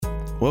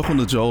Welcome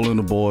to Joel and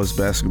the Boys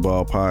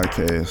Basketball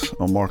Podcast.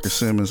 I'm Marcus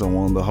Simmons. I'm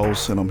one of the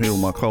hosts, and I'm here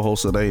with my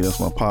co-host today. That's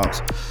my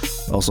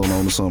pops, also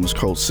known to some as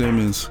Coach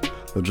Simmons,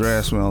 the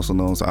draftsman, also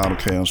known as the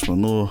AutoCAD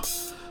entrepreneur.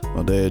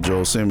 My dad,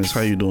 Joel Simmons.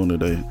 How you doing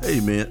today? Hey,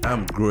 man,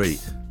 I'm great.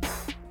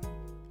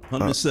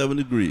 107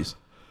 degrees.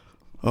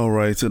 All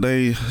right,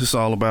 today it's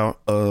all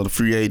about the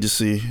free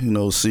agency. You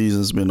know,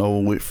 season's been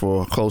over with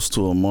for close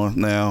to a month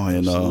now,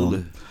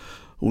 and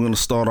we're gonna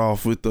start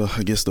off with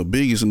the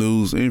biggest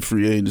news in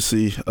free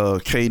agency.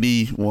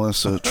 KD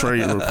wants a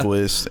trade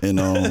request, and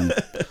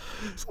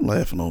stop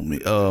laughing on me.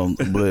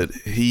 But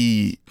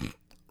he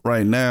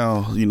right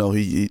now, you know,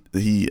 he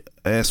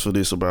asked for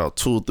this about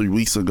 2 or 3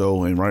 weeks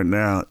ago, and right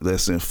now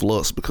that's in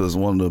flux because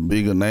one of the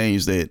bigger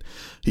names that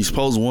he's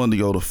supposed to want to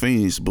go to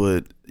Phoenix,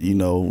 but you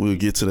know we'll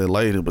get to that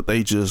later. But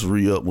they just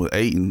re-up with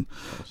Ayton,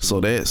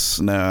 so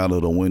that's now out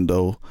of the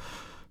window.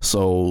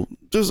 So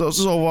just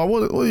overall,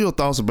 what are your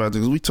thoughts about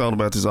this? We talked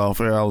about this off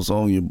air. I was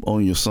on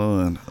your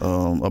son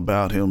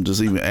about him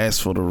just even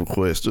asked for the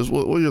request. Just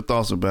what are your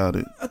thoughts about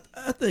it?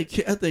 I think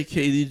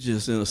KD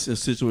just in a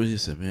situation. He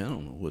said, "Man, I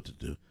don't know what to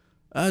do.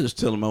 I just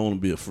tell him I want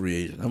to be a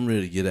free agent. I'm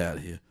ready to get out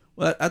of here."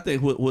 Well, I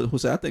think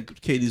I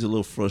think KD's a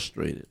little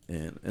frustrated,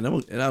 and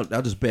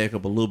I'll just back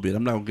up a little bit.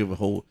 I'm not gonna give a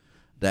whole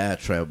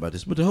diatribe about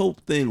this, but the whole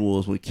thing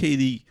was when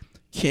KD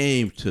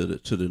came to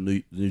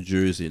the New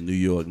Jersey and New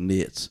York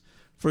Nets.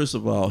 First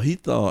of all, he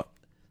thought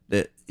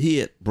that he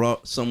had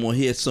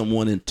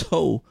someone in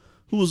tow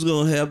who was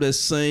going to have that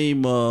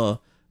same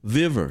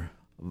vigor,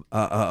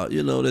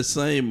 that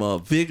same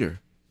vigor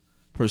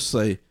per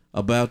se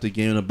about the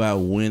game, about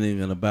winning,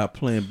 and about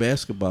playing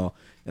basketball.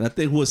 And I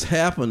think what's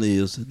happened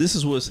is this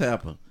is what's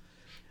happened.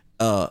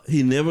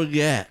 He never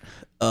got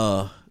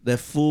that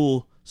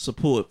full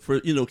support.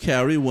 For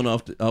Kyrie went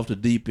off the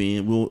deep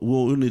end.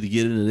 We'll need to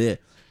get into that.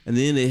 And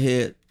then they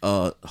had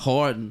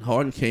Harden.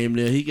 Harden came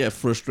there. He got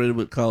frustrated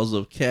because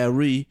of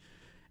Kyrie.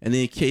 And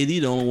then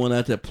KD, the only one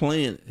out there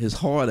playing his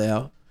heart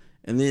out.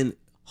 And then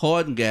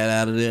Harden got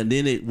out of there. And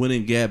then they went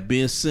and got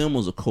Ben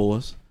Simmons, of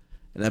course.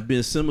 And that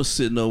Ben Simmons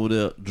sitting over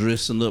there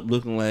dressing up,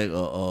 looking like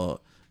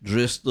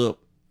dressed up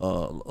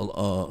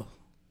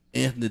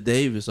Anthony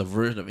Davis, a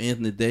version of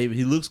Anthony Davis.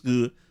 He looks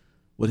good,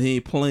 but he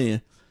ain't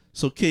playing.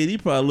 So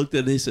KD probably looked at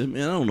it and he said,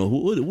 "Man, I don't know.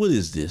 What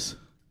is this?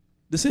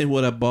 This ain't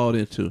what I bought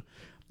into."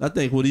 I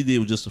think what he did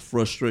was just a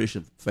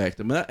frustration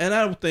factor.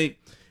 I think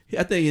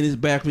in his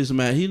back of his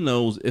mind, he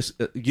knows it's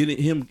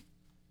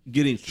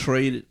getting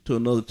traded to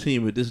another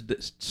team at this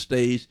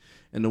stage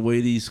and the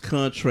way these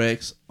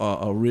contracts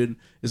are written,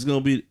 it's going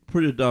to be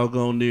pretty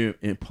doggone near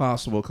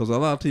impossible because a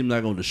lot of teams are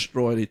not going to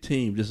destroy their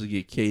team just to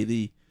get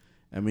KD.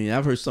 I mean,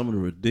 I've heard some of the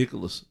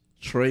ridiculous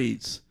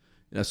trades,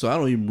 so I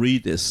don't even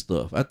read that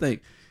stuff. I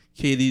think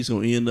KD's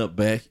going to end up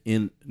back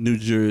in New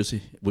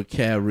Jersey with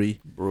Kyrie.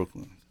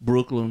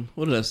 Brooklyn.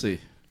 What did I say?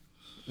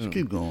 Just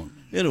keep going.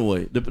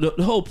 Anyway,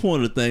 the whole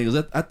point of the thing is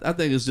that I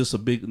think it's just a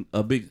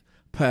big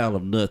pile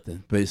of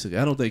nothing, basically.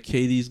 I don't think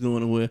KD's going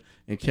anywhere,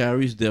 and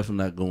Kyrie's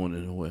definitely not going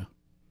anywhere.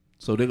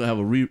 So they're going to have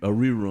a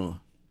rerun.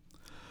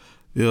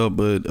 Yeah,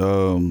 but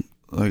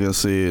like I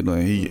said,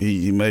 like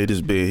he made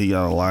his bed, he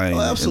got a line,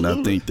 and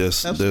I think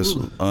that's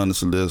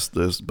honestly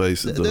that's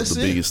basically the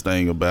biggest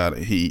thing about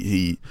it.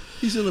 He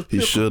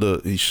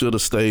should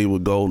have stayed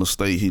with Golden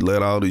State. He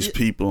let all these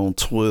people on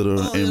Twitter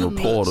and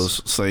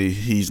reporters say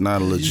he's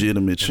not a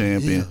legitimate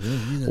champion,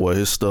 where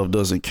his stuff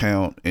doesn't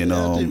count, and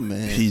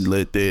he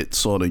let that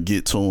sort of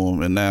get to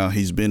him, and now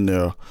he's been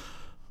there.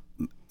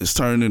 It's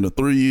turned into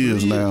 3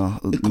 years now.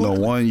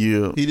 1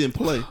 year he didn't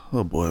play.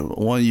 Oh boy,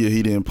 1 year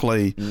he didn't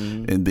play,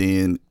 and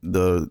then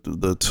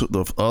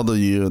the other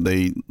year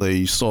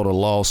they sort of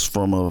lost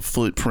from a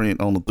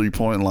footprint on the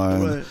 3-point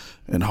line, right.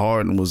 And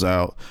Harden was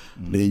out.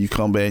 Then you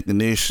come back the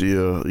next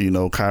year,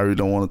 Kyrie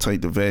don't want to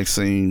take the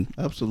vaccine.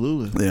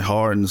 Absolutely. Then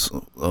Harden's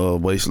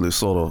basically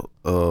sort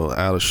of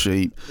out of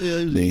shape. Yeah,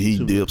 then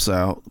he dips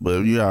out.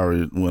 But you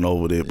already went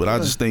over that. But I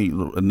just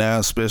think now,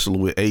 especially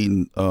with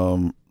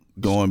Ayton.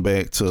 Going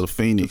back to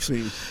Phoenix,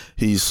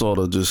 he's sort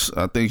of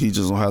I think he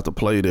just gonna have to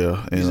play there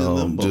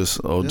and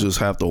just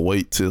have to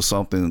wait till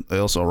something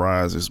else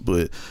arises.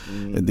 But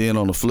and then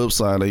on the flip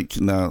side, they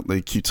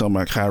keep talking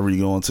about Kyrie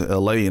going to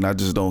LA, and I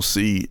just don't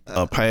see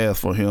a path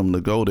for him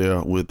to go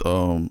there with.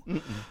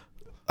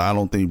 I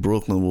don't think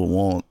Brooklyn would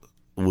want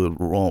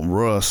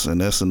Russ, and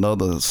that's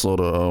another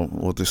sort of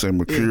what they say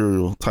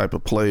mercurial type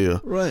of player,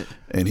 right?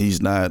 And he's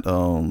not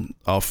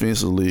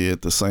offensively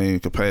at the same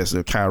capacity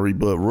of Kyrie,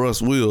 but Russ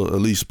will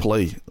at least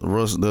play.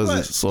 Russ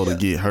doesn't sort of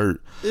get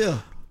hurt,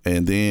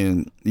 And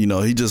then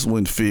he just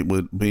wouldn't fit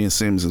with Ben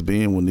Simmons as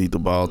being would need the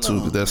ball too,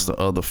 because that's the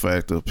other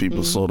factor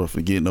people sort of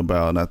forgetting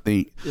about. And I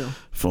think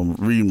from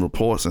reading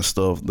reports and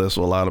stuff, that's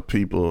what a lot of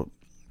people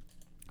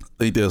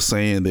think they're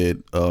saying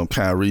that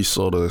Kyrie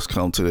sort of has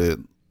come to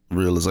that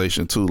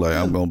realization too, like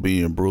I'm gonna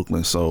be in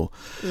Brooklyn, so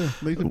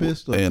make the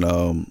best of it.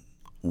 And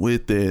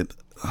with that,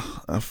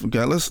 I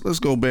forgot. Let's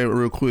go back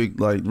real quick.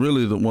 Like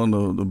really, one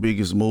of the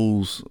biggest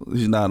moves.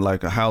 He's not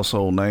like a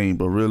household name,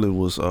 but really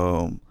was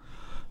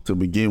to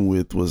begin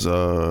with was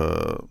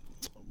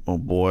my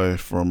boy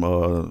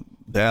from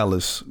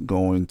Dallas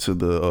going to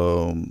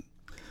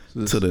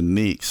the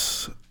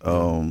Knicks.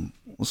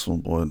 What's my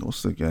boy?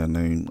 What's the guy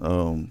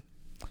name?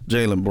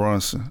 Jalen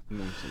Brunson.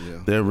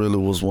 Yeah. That really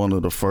was one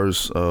of the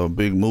first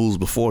big moves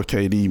before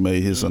KD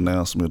made his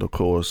announcement, of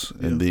course,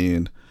 and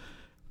then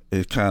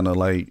it kind of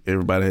like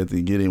everybody had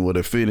to get in where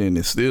they fit in.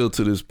 And still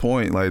to this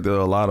point, like there are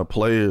a lot of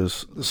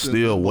players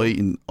still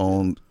waiting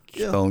on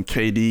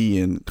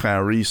KD and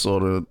Kyrie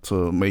sort of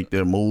to make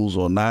their moves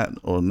or not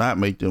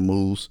make their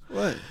moves.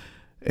 Right.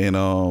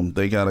 And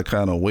they got to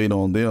kind of wait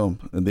on them.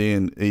 And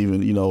then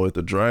even, at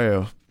the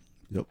draft,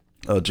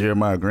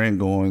 Jeremiah Grant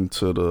going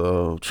to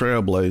the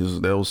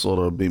Trailblazers, that was sort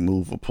of a big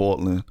move for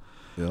Portland.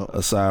 Yep.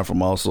 Aside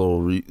from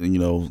also,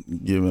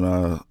 giving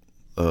our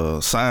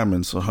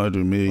Simons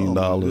 $100 million.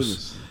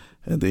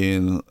 And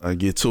then I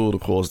get to it,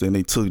 of course. Then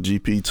they took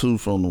GP2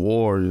 from the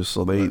Warriors,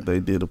 so they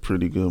did a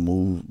pretty good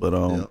move. But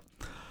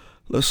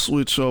let's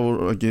switch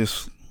over, I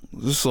guess.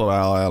 This is sort of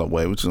all out of the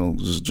way. We're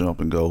just jump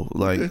and go.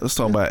 Let's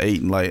talk about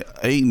Ayton. Like,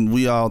 Ayton,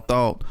 we all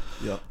thought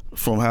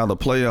from how the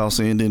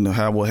playoffs ended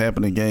and what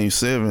happened in Game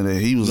 7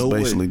 that he was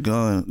basically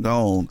gone.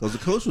 Because the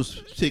coach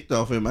was ticked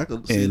off him. I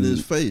could see it in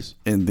his face.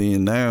 And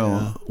then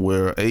now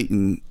where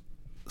Ayton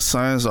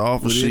signs the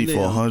offer sheet for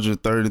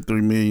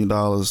 $133 million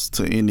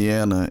to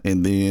Indiana,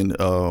 and then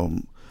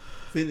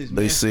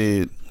they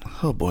said,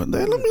 "Oh boy,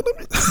 let me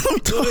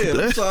go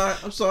ahead.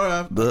 I'm sorry.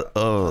 I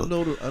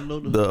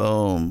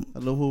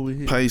know who we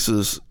hit.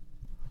 Pacers,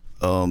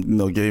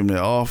 gave him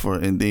that offer,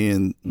 and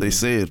then they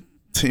said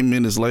 10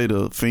 minutes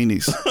later,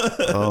 Phoenix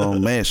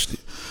matched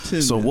it.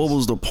 So what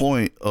was the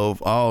point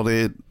of all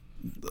that?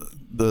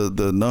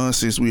 The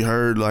nonsense we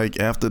heard, like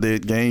after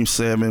that Game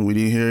 7, we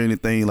didn't hear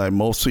anything. Like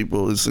most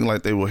people, it seemed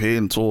like they were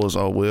heading towards,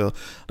 they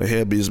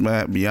had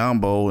Bismack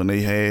Biyombo and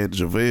they had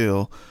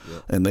JaVale,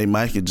 and they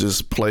might could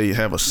just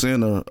have a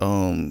center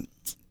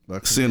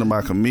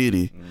by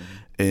committee,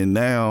 and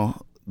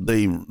now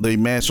they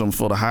match them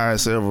for the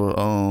highest ever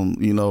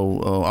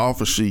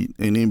offer sheet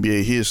in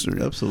NBA history.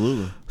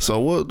 Absolutely. So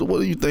what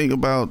do you think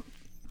about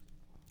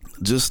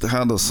just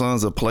how the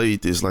Suns have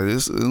played this? Like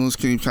this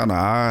kind of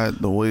odd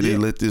the way they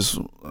let this,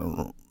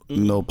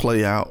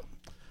 play out.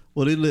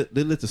 Well, they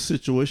let the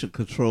situation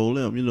control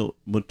them.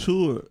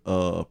 Mature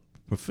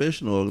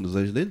professional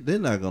organizations, they're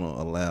not going to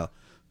allow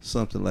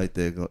something like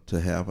that to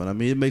happen. I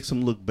mean, it makes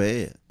them look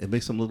bad. It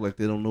makes them look like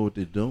they don't know what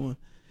they're doing.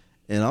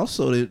 And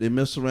also, they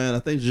mess around. I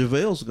think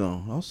JaVale's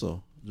gone.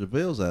 Also,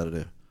 JaVale's out of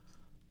there.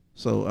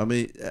 So I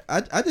mean,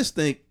 I just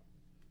think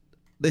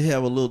there's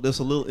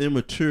a little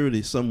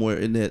immaturity somewhere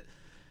in that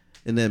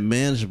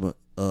management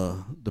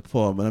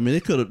department. I mean, they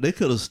could have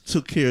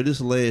took care of this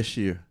last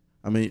year.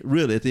 I mean,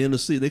 really, at the end of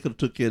the season, they could have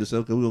took care of this.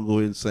 Okay, we're gonna go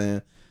ahead and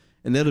sign,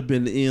 and that'd have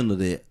been the end of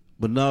that.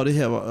 But now they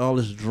have all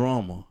this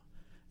drama,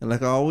 and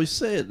like I always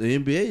said, the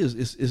NBA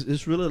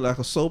is really like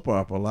a soap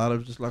opera. A lot of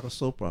it just like a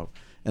soap opera.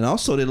 And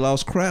also, they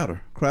lost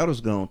Crowder. Crowder's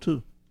gone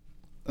too.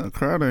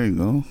 Crowder ain't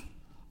gone.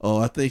 Oh,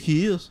 I think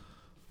he is.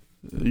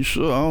 You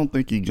sure? I don't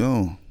think he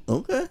gone.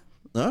 Okay,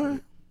 all right.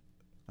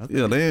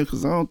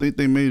 Because I don't think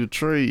they made a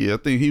trade yet. I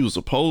think he was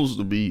supposed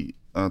to be.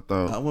 I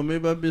thought. Well,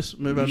 maybe I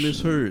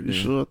misheard. You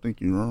sure? I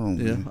think you're wrong.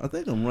 Yeah, man. I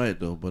think I'm right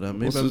though. But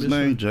what's his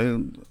name?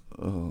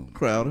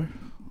 Crowder.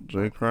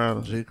 Jay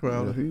Crowder. Jay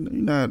Crowder. Yeah, he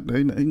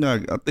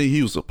not. I think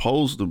he was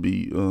supposed to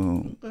be.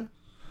 Okay.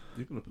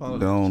 You can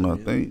apologize. Gone. I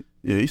think.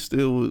 Yeah, he's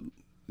still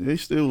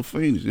with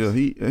Phoenix. Yeah,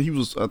 he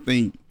was. I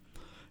think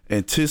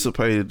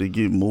anticipated to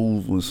get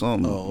moved when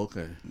something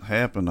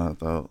happened. I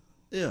thought.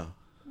 Yeah.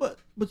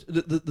 But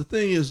the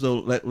thing is though,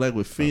 like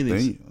with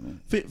Phoenix,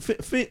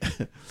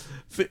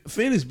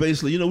 Phoenix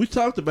basically, we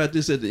talked about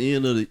this at the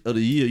end of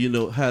the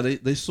year. How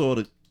they sort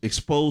of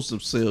exposed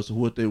themselves to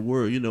what they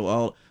were. They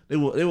were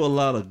a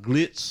lot of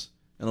glitz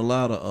and a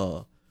lot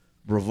of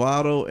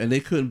bravado, and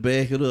they couldn't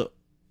back it up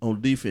on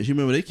defense. You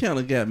remember they kind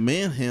of got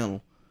manhandled,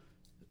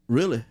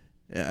 really.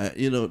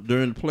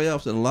 During the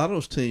playoffs, and a lot of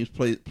those teams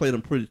played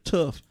them pretty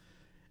tough,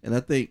 and I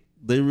think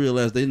they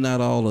realized they're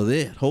not all of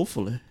that.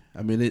 Hopefully.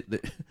 I mean, they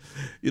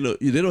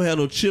don't have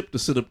no chip to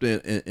sit up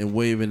there and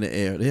wave in the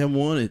air. They haven't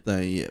won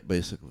anything yet,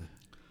 basically.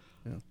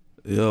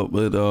 Yeah,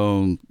 but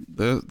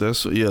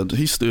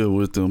he's still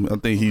with them. I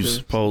think he's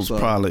supposed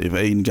probably if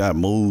Ayton got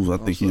moved, I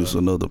think he was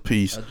another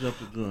piece. I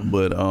jumped the gun.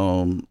 But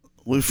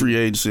with free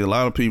agency, a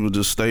lot of people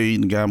just stayed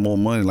and got more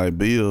money. Like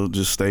Bill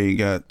just stayed,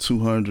 got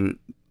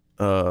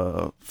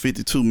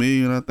 $252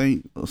 million, I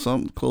think, or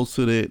something close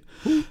to that.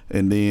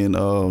 And then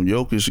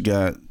Jokic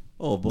got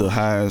the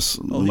highest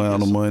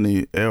amount of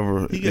money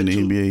ever in the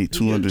NBA,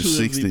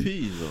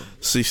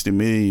 $260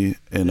 million,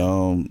 and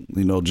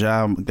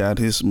Ja got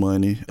his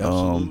money.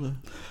 Absolutely.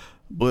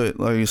 But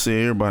like I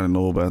said, everybody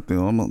know about them.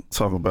 I'm gonna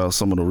talk about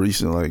some of the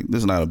recent. Like this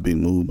is not a big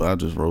move, but I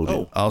just wrote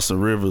it.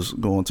 Austin Rivers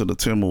going to the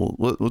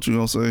Timberwolves. What you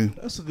gonna say?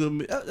 That's a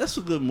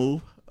good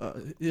move.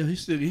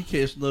 He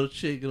cashed another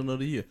check in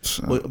another year.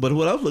 But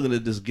what I was looking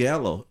at this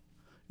Gallo.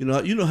 You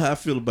know how I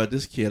feel about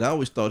this kid. I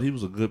always thought he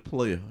was a good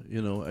player.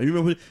 You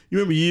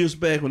remember years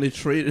back when they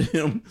traded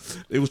him,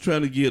 they was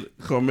trying to get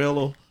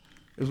Carmelo.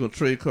 was going to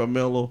trade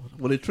Carmelo.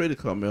 Well, they traded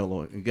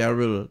Carmelo and got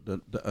rid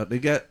of they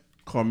got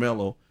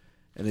Carmelo,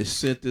 and they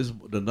sent this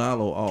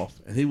Donalo off,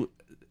 and he would,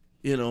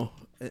 you know,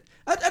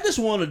 I just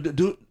want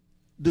to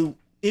do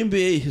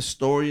NBA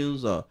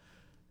historians or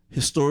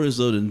historians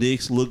of the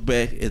Knicks look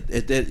back at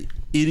that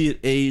idiot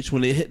age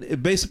when they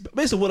had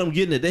basically what I'm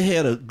getting at. They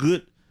had a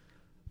good,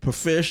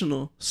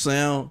 professional,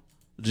 sound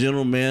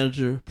general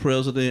manager,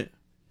 president,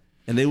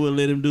 and they wouldn't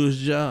let him do his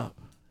job.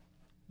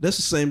 That's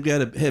the same guy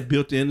that had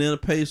built the Indiana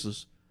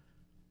Pacers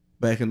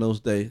back in those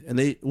days, and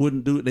they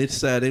wouldn't do it. They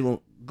decided they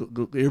won't.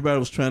 Everybody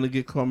was trying to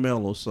get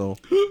Carmelo, so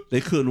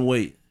they couldn't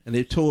wait, and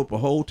they tore up a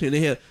whole team.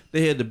 They had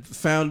the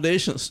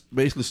foundations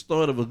basically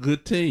start of a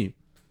good team.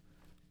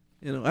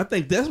 You know, I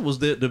think that was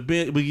the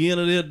beginning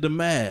of their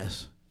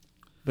demise,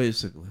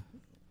 basically.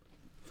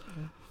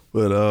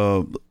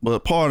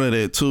 But part of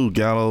that too,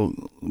 Gallo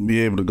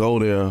be able to go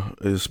there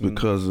is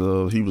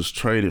because he was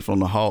traded from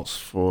the Hawks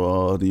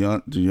for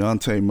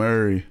Dejounte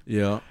Murray.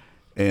 Yeah.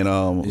 And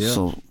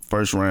so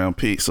first round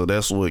pick, so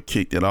that's what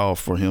kicked it off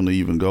for him to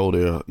even go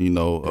there. You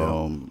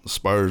know,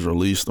 Spurs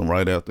released him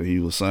right after he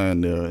was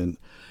signed there,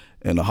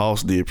 and the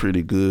Hawks did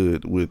pretty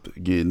good with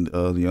getting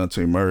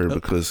Dejounte Murray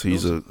because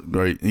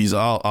he's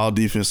all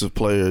defensive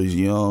player. He's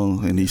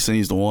young, and he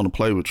seems to want to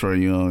play with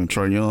Trae Young. And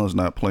Trae Young's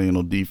not playing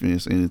no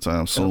defense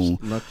anytime soon.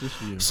 Not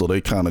this year. So they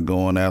kind of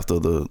going after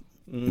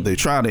they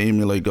try to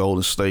emulate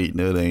Golden State, and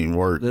that ain't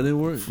work. That ain't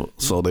work.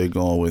 So they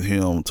going with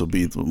him to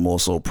be the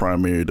more so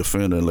primary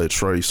defender and let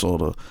Trae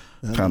sort of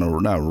kind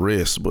of not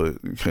rest, but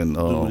can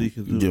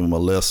give him a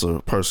lesser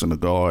person to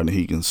guard, and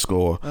he can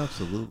score.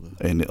 Absolutely.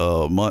 And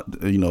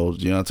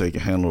Dejounte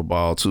can handle the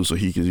ball too, so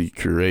he can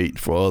create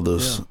for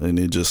others, and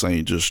it just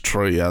ain't just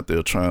Trae out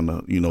there trying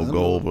to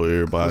go over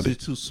everybody. He's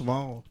too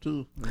small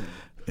too.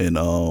 And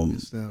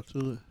Gets down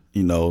to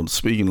it.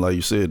 Speaking like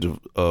you said,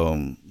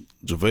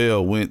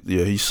 JaVale went.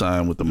 Yeah, he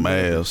signed with the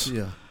Mavs.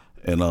 Yeah.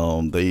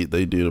 And they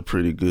did a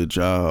pretty good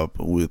job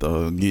with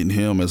getting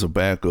him as a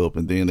backup,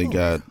 and then they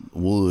got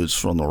Woods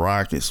from the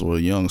Rockets, or a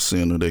young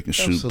center that can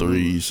shoot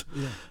threes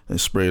and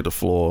spread the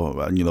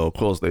floor. Of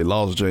course they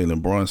lost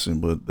Jalen Brunson,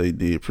 but they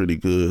did pretty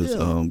good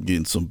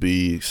getting some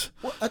bigs.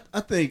 Well,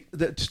 I think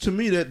that to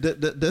me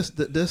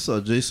that's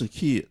Jason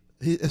Kidd.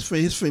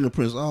 His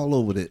fingerprints all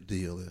over that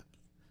deal there,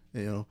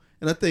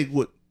 And I think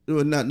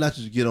not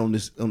just get on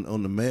this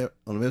on the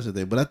Mavs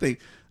thing, but I think.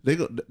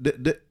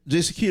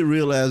 Jason Kidd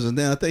realizes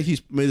now. I think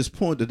he's made his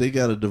point that they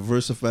got to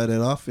diversify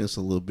that offense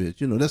a little bit.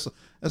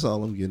 That's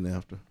all I'm getting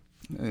after.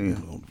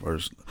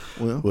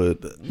 Well,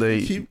 but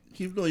they keep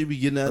doing. You be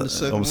getting out in the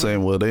second. I'm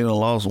saying, they done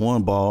lost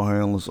one ball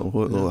handler, so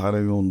how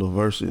they gonna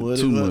diverse it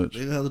too much?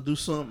 They have to do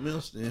something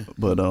else then.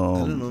 But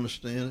I didn't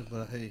understand it,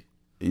 but hey,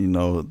 they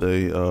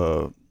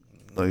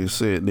like I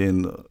said,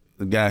 then.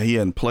 The guy he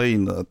hadn't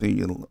played, I think,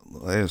 in the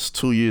last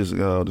 2 years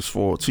ago, this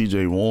for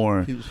T.J.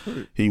 Warren. He was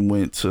hurt. He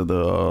went to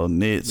the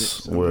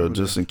Nets, where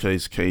just in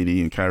case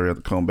KD and Kyrie have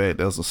to come back,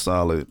 that's a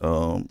solid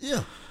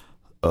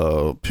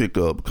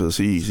pickup because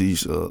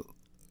he's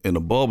in the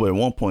bubble. At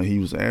one point, he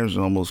was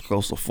averaging almost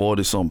close to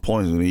 40-something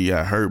points, and he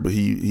got hurt, but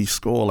he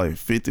scored like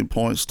 50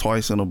 points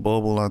twice in the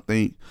bubble, I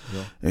think.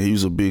 Yeah. And he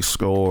was a big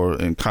scorer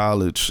in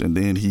college, and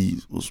then he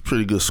was a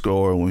pretty good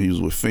scorer when he was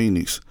with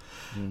Phoenix.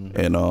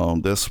 Mm-hmm. And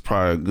that's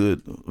probably a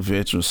good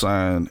veteran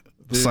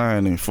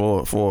signing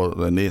for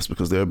the Nets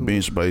because their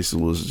bench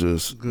basically was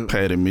just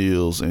Patty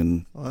Mills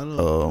and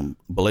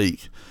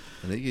Blake.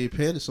 And they gave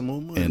Patty some more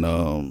money.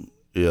 And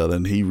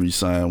then he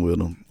re-signed with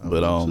them.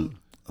 But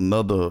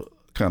another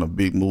kind of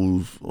big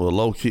move, or a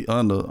low key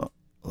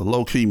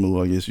move,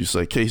 I guess you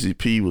say.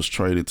 KCP was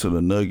traded to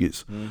the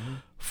Nuggets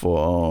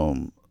for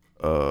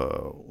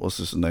what's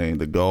his name,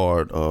 the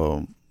guard,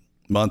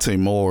 Monte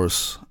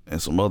Morris,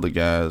 and some other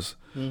guys.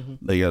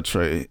 They got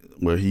traded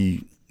where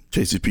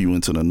KCP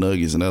went to the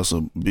Nuggets, and that's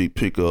a big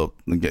pickup.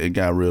 It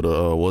got rid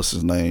of what's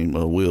his name,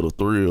 Will the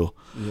Thrill.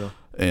 Yeah.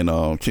 And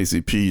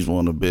KCP is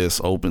one of the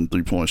best open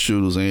 3-point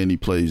shooters, and he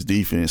plays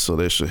defense, so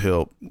that should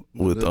help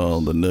with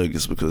the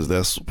Nuggets because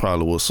that's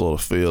probably what sort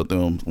of failed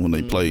them when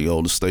they played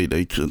Golden State.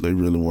 They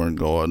really weren't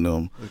guarding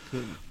them. They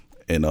couldn't.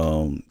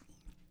 And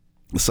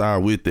aside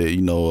with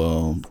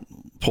that,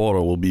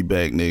 Porter will be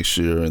back next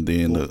year, and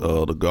then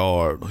the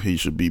guard, he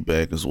should be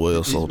back as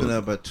well. He's been out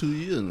about 2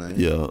 years now.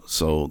 Yeah,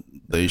 so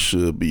they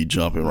should be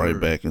jumping right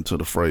back into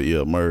the fray.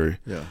 Yeah, Murray.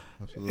 Yeah,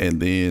 absolutely.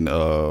 And then,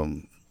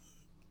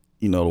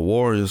 the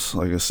Warriors,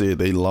 like I said,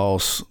 they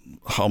lost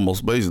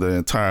almost basically their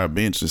entire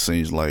bench, it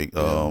seems like.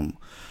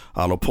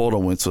 Otto Porter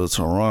went to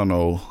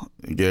Toronto.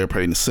 Gary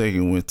Payton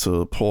II went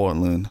to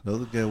Portland. The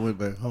other guy went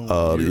back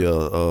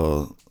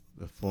home.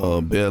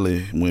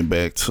 Belly went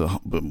back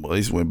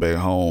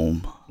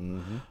home.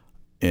 Mm-hmm.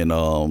 And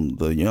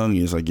the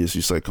youngins, I guess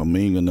you say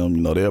Kuminga and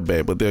them, they're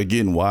back, but they're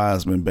getting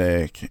Wiseman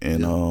back,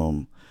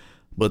 and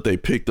But they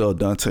picked up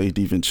Dante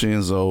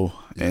DiVincenzo,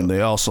 and they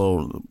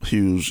also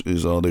huge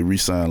is they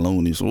re-signed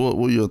Looney. So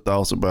what are your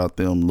thoughts about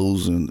them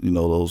losing?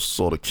 Those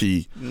sort of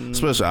key,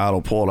 especially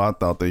Otto Porter. I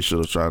thought they should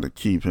have tried to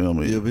keep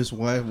him. Yeah, if his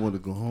wife wanted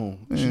to go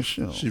home,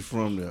 she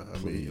from there. I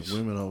mean,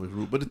 women always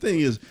rule. But the thing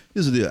is,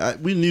 here's the deal.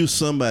 We knew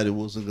somebody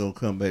wasn't gonna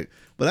come back.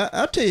 But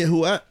I'll tell you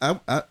who I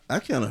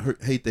kind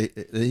of hate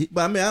that.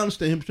 But I mean, I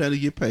understand him trying to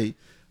get paid.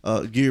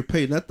 Gary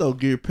Payton. I thought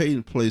Gary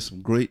Payton played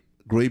some great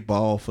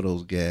ball for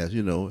those guys.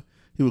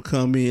 He would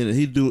come in and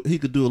he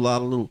could do a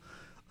lot of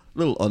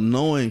little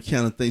annoying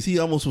kind of things. He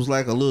almost was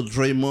like a little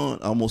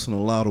Draymond, almost in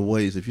a lot of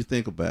ways. If you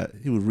think about it,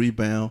 he would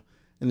rebound,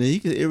 and then he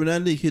could every now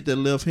and then hit that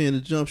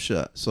left-handed jump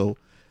shot. So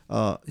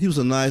he was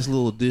a nice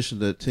little addition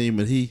to that team,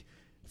 and he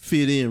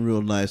fit in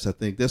real nice. I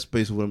think that's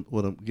basically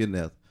what I'm getting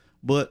at.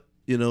 But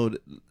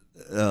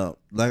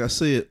like I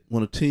said,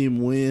 when a team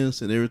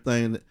wins and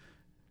everything,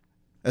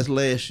 that's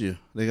last year.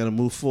 They got to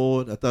move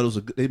forward. I thought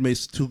they made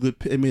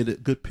a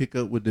good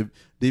pickup with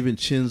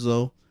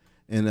DiVincenzo,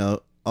 and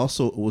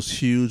also it was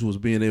huge was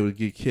being able to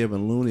get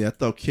Kevin Looney. I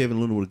thought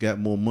Kevin Looney would have got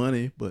more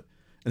money,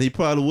 and he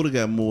probably would have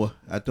got more.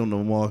 I don't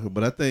know market,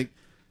 but I think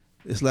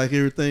it's like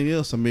everything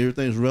else. I mean,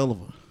 everything's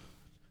relevant,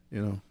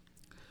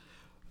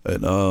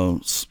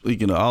 And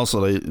speaking of, also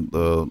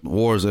the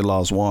Warriors, they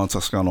lost Juan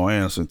Toscano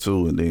Anderson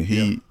too, and then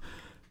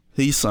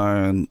he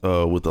signed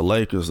with the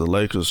Lakers. The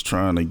Lakers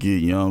trying to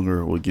get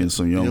younger. We're getting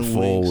some young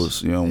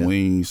forwards,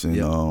 wings,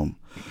 and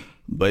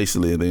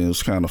basically, then it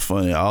was kind of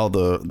funny.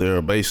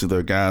 They're basically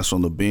their guys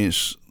from the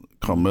bench: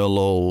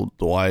 Carmelo,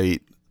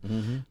 Dwight.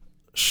 I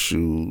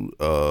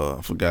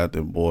forgot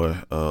that boy.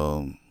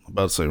 I'm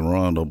about to say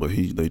Rondo, but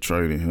they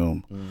traded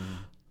him.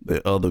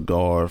 The other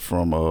guard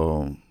from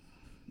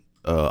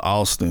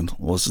Austin,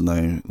 what's his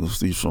name?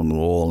 He's from New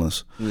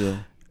Orleans. Yeah,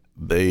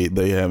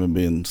 they haven't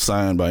been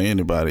signed by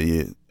anybody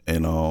yet.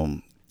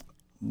 And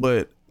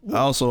but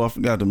also I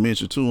forgot to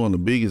mention too, one of the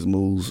biggest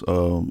moves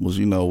was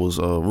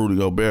Rudy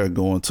Gobert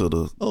going to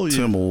the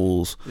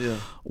Timberwolves,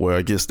 where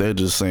I guess they're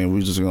just saying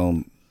we're just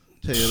gonna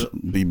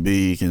be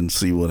big and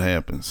see what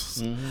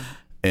happens.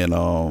 And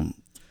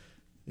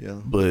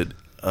but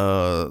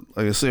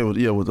like I said,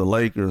 with the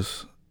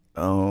Lakers,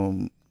 I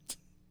don't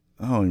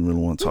even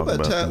really want to talk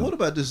about that. What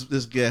about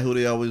this guy who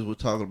they always were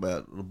talking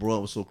about?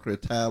 LeBron was so crazy,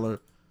 Tyler.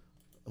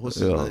 What's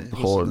his name?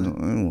 Harden. I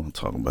don't want to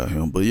talk about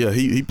him, but yeah,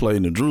 he played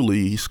in the Drew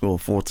League. He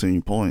scored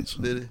 14 points.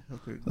 Did he?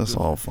 Okay, that's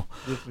awful.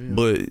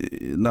 But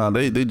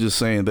they just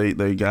saying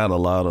they got a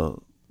lot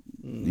of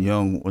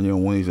young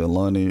wings. And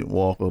Lonnie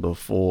Walker the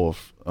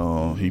fourth.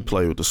 He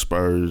played with the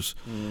Spurs,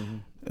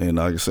 and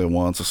like I said,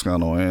 Juan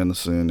Toscano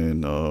Anderson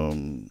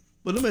and.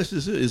 But let me ask you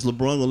this: is LeBron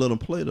gonna let him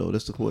play though?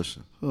 That's the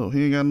question. Oh,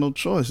 he ain't got no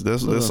choice.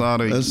 That's how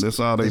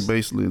they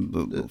basically.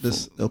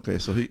 Okay,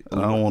 so he.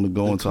 I don't want to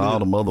go into all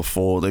the other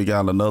four. They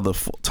got another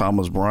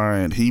Thomas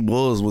Bryant. He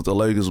was with the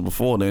Lakers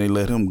before. Then they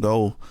let him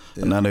go,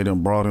 and now they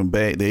done brought him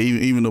back. They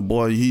even the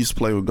boy he used to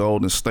play with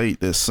Golden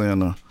State, that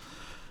center.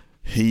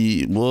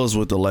 He was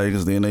with the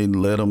Lakers. Then they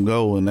let him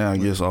go, and now I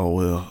guess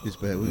he's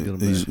back. We get him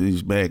back.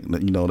 He's back.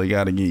 They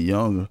got to get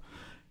younger,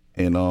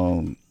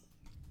 and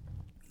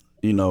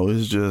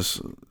it's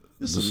just.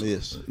 It's a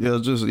mess.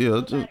 Just.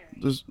 No battery.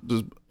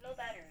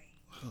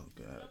 Oh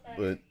God!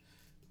 But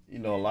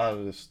a lot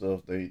of this stuff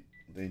they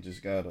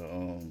just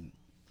gotta.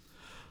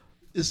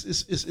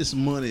 It's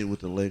money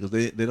with the Lakers.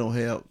 They don't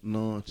have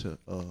none to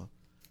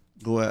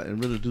go out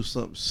and really do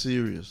something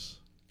serious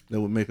that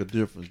would make a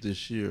difference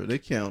this year. They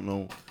count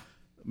on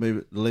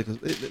maybe the Lakers.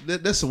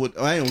 That's what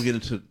I ain't gonna get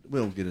into. We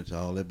don't get into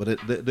all that, but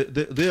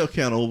they're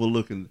kind of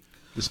overlooking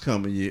this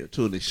coming year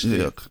to an extent.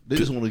 Yeah. They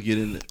just want to get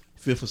in the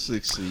 5th or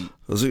 6th seed.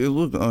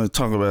 Look,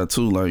 talk about it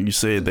too. Like you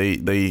said,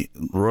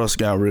 Russ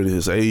got rid of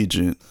his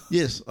agent.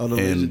 Yes,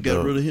 and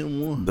got rid of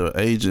him. One. The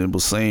agent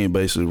was saying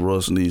basically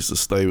Russ needs to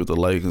stay with the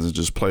Lakers and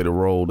just play the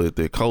role that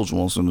their coach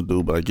wants him to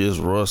do. But I guess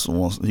Russ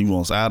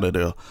wants out of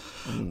there.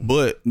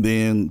 But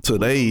then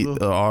today,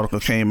 an article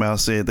came out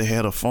said they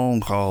had a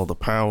phone call, the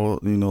power,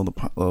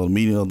 the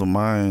meeting of the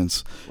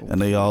minds,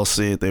 and they all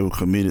said they were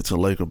committed to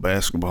Laker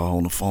basketball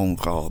on the phone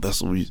call.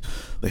 That's what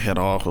they had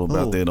an article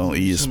about that on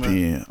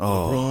ESPN.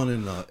 LeBron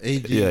and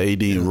AD. Yeah,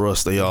 AD and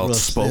Russ, they all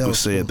spoke and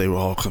said they were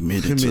all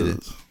committed. To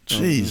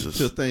Jesus.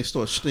 Till things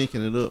start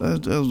stinking it up.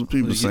 That's what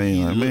people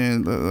saying. Like,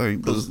 man,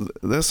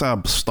 that's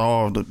how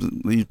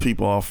starved these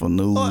people are for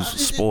news,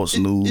 sports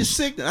news. It's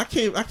sick. I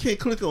can't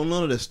click on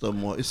none of that stuff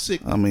more. It's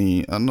sick. I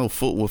mean, I know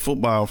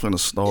football finna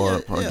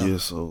start, I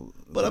guess. So,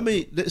 but I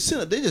mean, they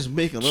just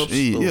making up stuff.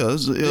 Yeah,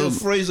 they'll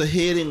phrase a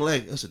heading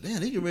like, I said, damn,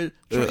 they get ready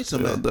to trade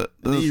somebody.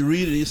 And then you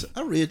read it, and you say,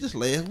 I read this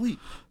last week.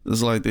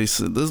 It's like they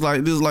said. This like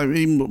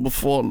even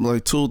before,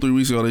 like 2 or 3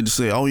 weeks ago, they just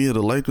said, "Oh yeah,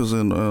 the Lakers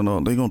and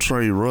they gonna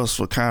trade Russ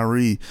for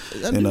Kyrie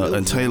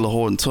and Taylor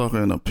Horton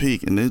Tucker and a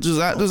pick," and it just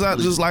like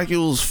it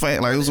was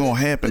fact, like it was gonna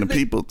happen, and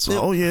people,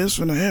 oh yeah, it's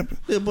gonna happen.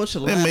 They're a bunch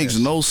of liars. That makes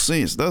no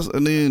sense.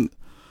 And then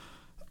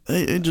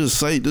They just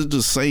say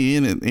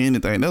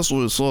anything. That's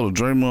what sort of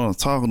Draymond is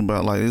talking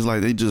about. Like it's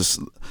like they just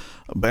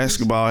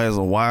basketball has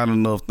a wide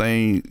enough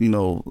thing,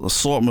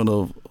 assortment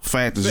of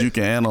factors you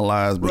can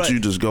analyze, but you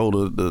just go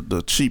to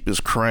the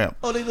cheapest crap.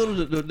 Oh, they go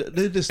to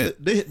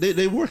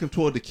they working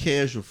toward the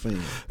casual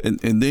fan.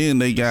 And then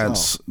they got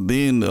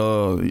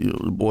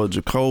boy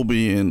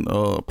Jacoby and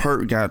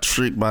Perk got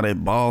tricked by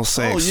that Ball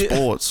Sack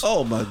Sports.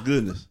 Oh my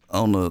goodness.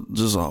 On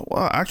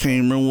I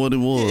can't remember what it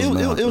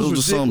was. It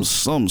was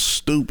just something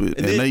stupid,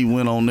 and they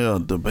went on there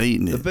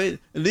debating it.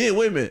 And then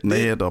wait a minute, and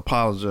they had to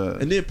apologize.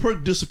 And then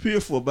Perk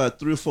disappeared for about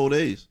 3 or 4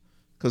 days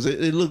because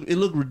it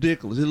looked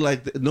ridiculous. It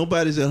like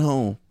nobody's at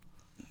home.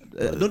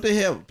 Don't they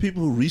have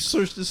people who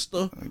research this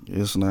stuff? I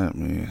guess not,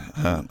 man.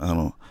 I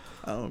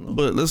don't know.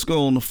 But let's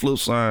go on the flip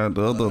side.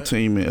 The other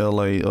team in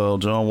LA,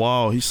 John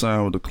Wall, he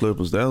signed with the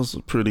Clippers. That was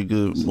a pretty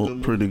good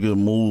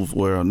move.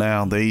 Where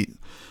now they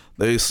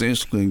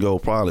essentially can go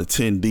probably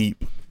 10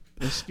 deep.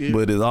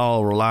 But it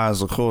all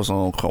relies, of course,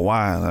 on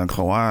Kawhi. And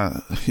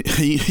Kawhi,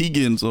 he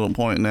getting to the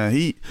point now.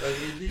 He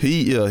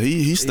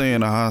stay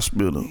in the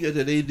hospital. You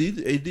got that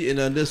AD,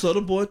 and this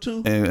other boy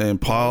too. And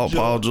Paul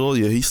George,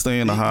 he stay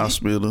in the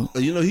hospital.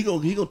 He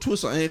gonna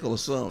twist an ankle or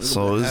something.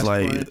 So it's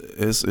like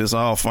it's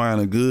all fine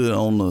and good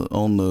on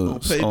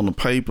the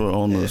paper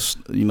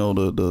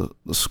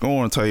the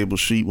scoring table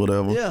sheet,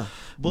 whatever. Yeah.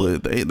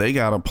 But they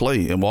gotta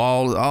play. And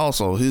Wall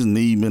also, his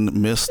knee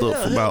been messed up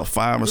for about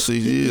 5 or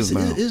 6 years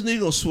now. His knee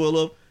gonna swell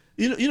up.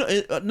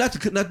 Not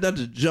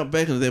to jump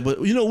back into that, but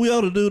we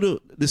ought to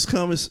do this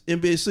coming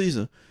NBA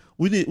season.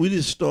 We need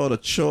to start a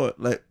chart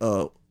like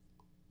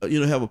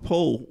have a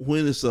poll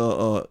when is AD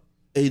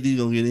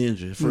gonna get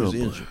injured, first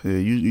injury. Yeah,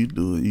 you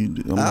do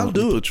it. I'll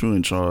do it. Put you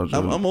in charge.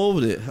 I'm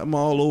over there. I'm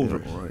all over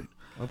it. Right.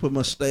 I'll put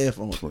my staff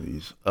on.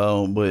 Please.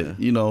 But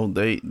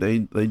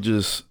they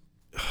just.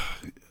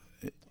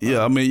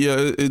 Yeah, I mean,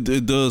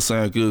 it does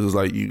sound good because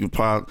like you can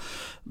probably.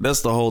 That's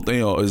the whole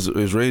thing.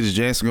 Is Reggie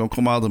Jackson gonna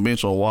come out the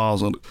bench or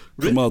Wall's gonna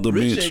come out the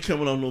bench? Rich ain't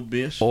coming on no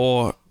bench.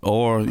 Or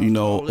are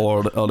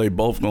they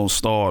both gonna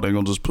start? They're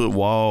gonna just put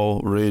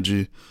Wall,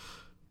 Reggie,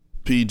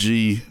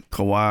 PG,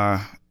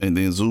 Kawhi, and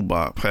then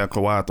Zubac. Have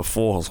Kawhi at the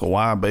 4.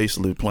 Kawhi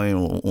basically playing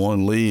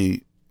one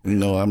leg.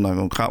 I'm not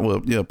gonna call.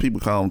 Well, people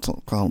call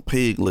him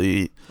pig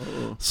leg.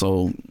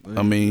 So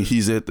I mean,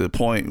 he's at the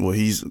point where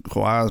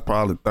Kawhi's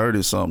probably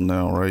 30 something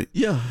now, right?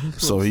 Yeah.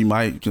 So he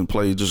can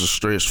play just a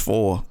stretch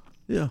 4.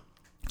 Yeah.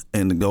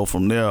 And to go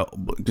from there,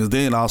 because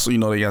then also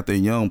they got their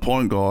young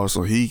point guard,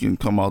 so he can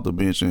come out the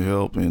bench and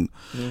help. And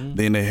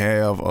then they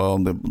have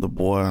the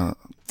boy.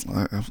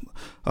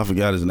 I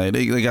forgot his name.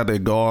 They got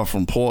that guard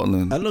from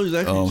Portland. I know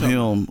exactly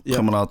him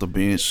coming out the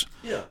bench.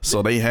 Yeah.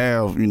 So they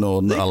have a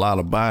lot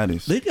of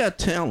bodies. They got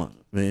talent,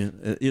 man.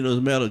 It's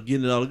a matter of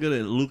getting it all together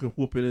and Luka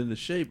whooping into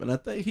shape. And I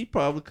think he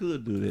probably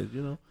could do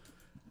that.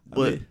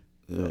 But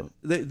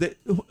they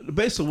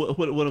basically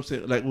what I'm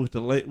saying, like with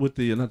the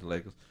not the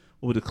Lakers,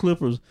 with the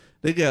Clippers,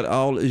 they got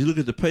all. You look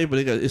at the paper,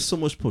 it's so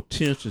much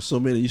potential. So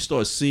many. You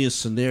start seeing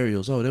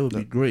scenarios. Oh, that would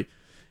be great.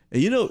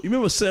 And you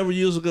remember several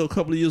years ago, a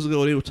couple of years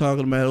ago, they were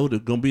talking about they're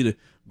gonna be the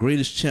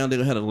greatest challenge. They're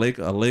gonna have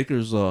a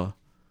Lakers,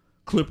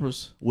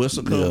 Clippers,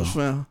 Western Conference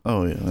final.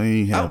 Oh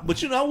yeah,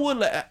 but I would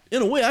like,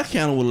 in a way, I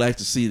kind of would like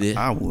to see that.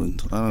 I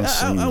wouldn't.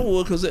 I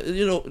would, because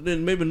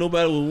then maybe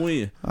nobody would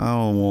win. I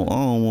don't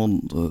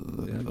want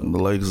the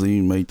Lakers to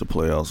even make the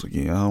playoffs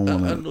again. I don't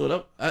want. I know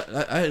it.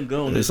 I hadn't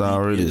gone. It's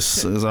already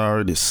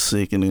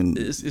sickening.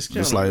 It's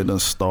just like it done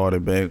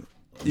started back.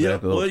 Yeah,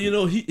 well,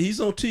 he's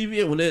on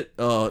TV when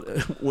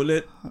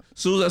that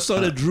soon as I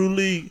saw that Drew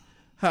League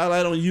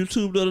highlight on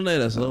YouTube the other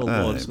night, I said, "Oh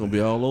boy, it's gonna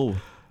be all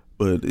over."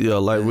 But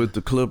with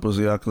the Clippers,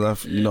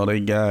 because they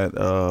got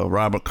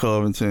Robert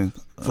Covington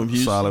from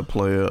Houston, solid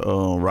player.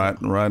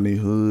 Rodney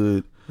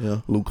Hood,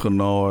 Luke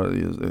Kennard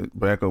is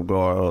backup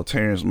guard.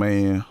 Terrence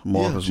Mann,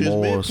 Marcus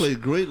Morris. Mann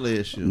played great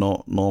last year.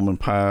 Norman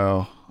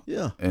Powell.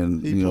 Yeah,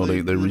 and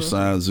they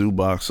re-signed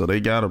Zubac, so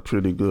they got a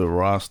pretty good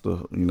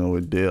roster.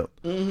 With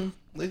depth. Mm-hmm.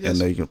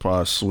 They can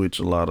probably switch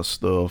a lot of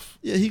stuff.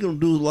 Yeah, he gonna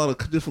do a lot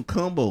of different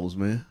combos,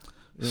 man.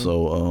 Yeah.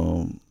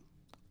 So,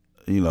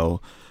 and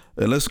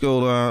let's go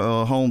to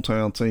our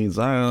hometown team.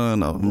 Zion,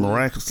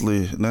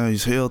 miraculously, now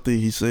he's healthy.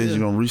 He says he's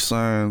gonna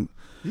resign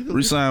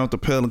with the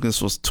Pelicans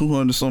for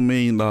 $200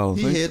 million.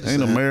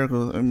 Ain't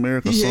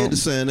America. He had to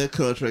sign that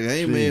contract. I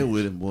ain't mad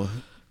with him, boy.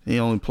 He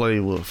only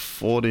played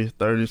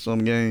 30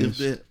 some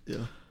games. If that,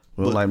 yeah.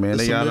 Well,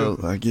 they gotta.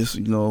 I guess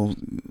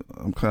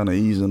I'm kind of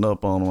easing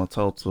up on him. I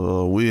talked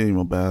to William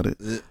about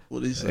it.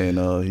 What he said,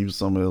 and he was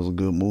something that was a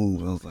good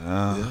move. I was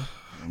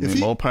like,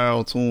 more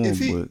power to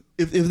him.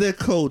 If their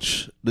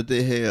coach that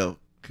they have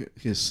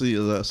can see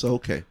us, so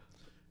okay,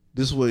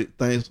 this way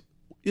things,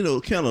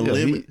 kind of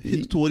limit.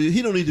 He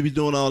don't need to be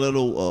doing all that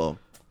old.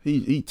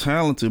 He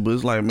talented, but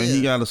it's like, man,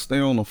 he got to stay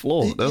on the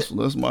floor.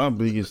 That's my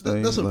biggest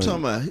thing. That's what I'm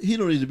talking about. He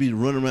don't need to be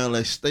running around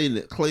like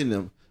Clay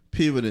them,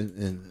 pivoting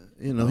and.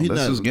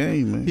 That's his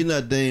game, man. He's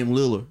not Dame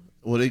Lillard,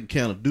 where they can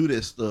kind of do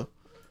that stuff.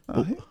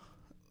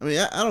 I mean,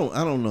 I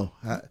don't know.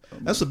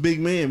 That's a big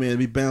man to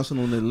be bouncing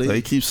on that leg.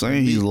 They keep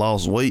saying he's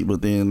lost weight,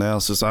 but then now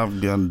since I've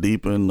gotten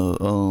deeper in the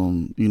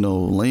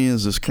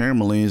lenses,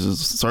 camera lenses,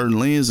 certain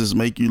lenses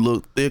make you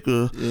look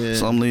thicker. Yeah.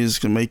 Some lenses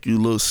can make you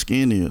look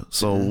skinnier.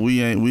 So we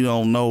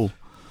don't know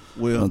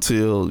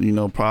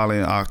until probably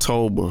in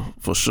October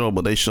for sure.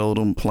 But they showed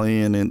them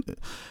playing and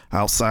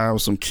outside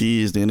with some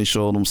kids. Then they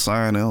showed them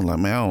signing. I was like,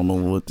 man, I don't know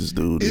what this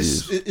dude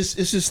is. It's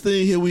this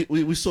thing here.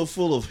 We so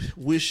full of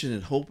wishing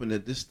and hoping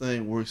that this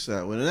thing works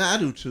out. Well, and I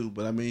do too.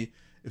 But I mean,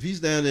 if he's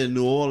down there in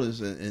New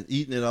Orleans and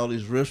eating at all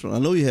these restaurants,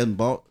 I know he hadn't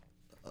bought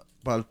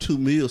about 2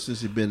 meals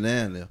since he's been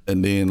down there.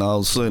 And then all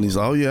of a sudden he's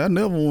like, oh yeah, I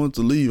never wanted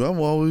to leave. I've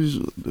always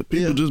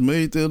people just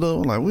made that up.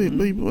 I'm like, wait,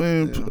 people,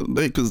 man,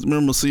 because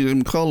remember, C.J.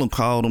 McCollum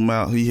called him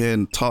out. He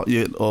hadn't talked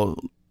yet, or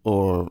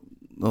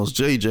it was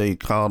JJ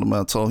called him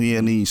out, told he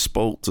hadn't even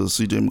spoke to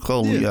C.J.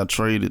 McCollum. He got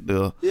traded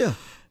there. Yeah.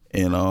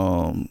 And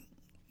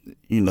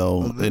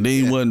and then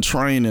he wasn't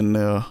training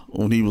there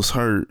when he was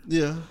hurt.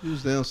 Yeah, he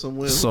was down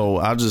somewhere. So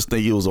I just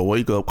think it was a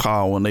wake up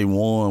call when they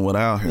won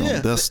without him.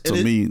 Yeah. That's to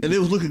me. And it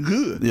was looking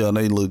good. Yeah,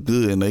 they look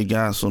good, and they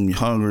got some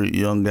hungry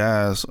young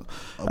guys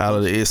out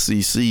of the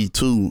SEC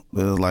too.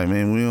 They was like,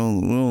 man, we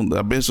don't.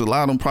 I bet you a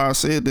lot of them probably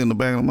said that in the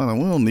back of their mind,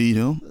 we don't need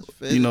him.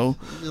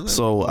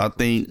 So I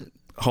think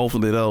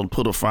hopefully that'll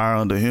put a fire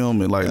under him.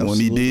 And like when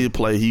he did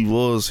play, he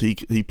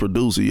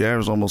produced. He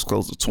averaged almost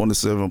close to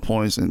 27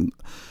 points and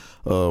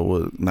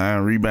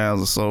 9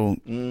 rebounds or so.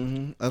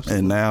 Mm-hmm.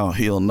 And now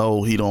he'll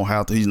know he don't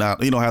have to. He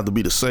don't have to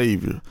be the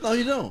savior. No,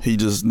 you don't. He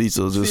just needs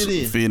to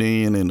fit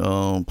in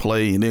and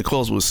play. And then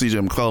close with C.J.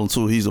 McCollum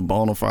too. He's a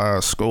bona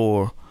fide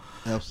scorer.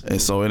 Absolutely.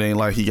 And so it ain't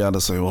like he got to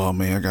say, well,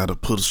 man, I got to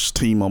put his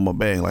team on my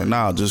back. Like,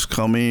 nah, just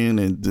come in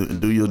and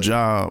do your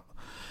job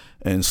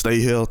and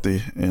stay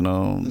healthy.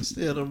 And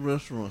stay at the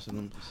restaurants and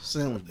them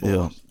sandwich bars.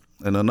 Yeah.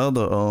 And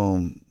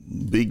another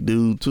big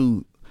dude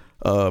too,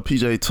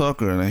 PJ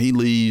Tucker, and he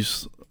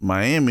leaves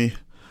Miami,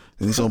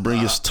 and he's gonna bring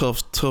his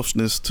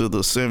toughness to the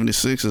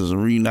 76ers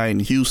and reunite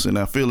in Houston.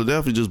 Now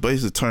Philadelphia just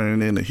basically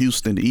turning into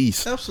Houston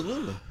East.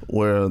 Absolutely.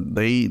 Where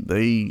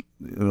they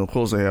of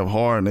course they have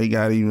Harden. They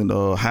got even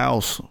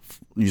House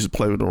used to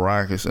play with the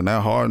Rockets, and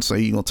now Harden say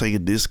he's gonna take a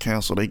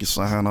discount so they can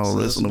sign all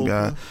the rest of them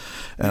guys.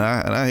 And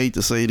I hate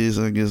to say this,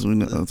 I guess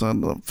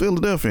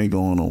Philadelphia ain't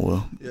going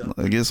nowhere. Yeah.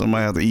 I guess I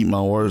might have to eat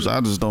my words. I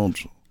just don't.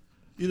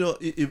 This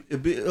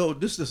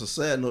is just a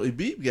sad note.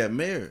 Embiid got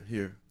married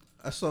here.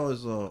 I saw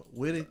his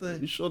wedding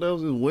thing. You sure that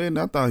was his wedding?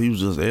 I thought he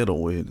was just at a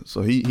wedding.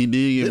 So he did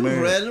get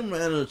married. They was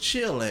ran a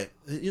chillax.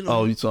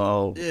 Oh, you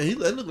saw? Yeah, it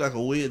looked like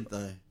a wedding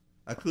thing.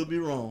 I could be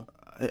wrong.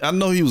 I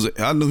know he was at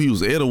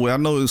a wedding. I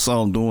know he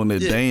saw him doing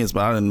that dance,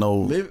 but I didn't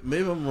know.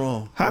 Maybe I'm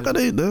wrong. How could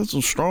they? There's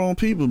some strong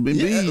people.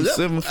 Embiid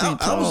 7 feet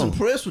tall. I was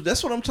impressed with.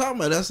 That's what I'm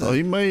talking about.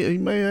 He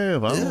may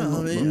have. I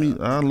don't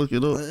know. I'll look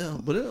it up. Yeah,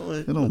 but anyway,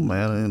 it don't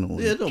matter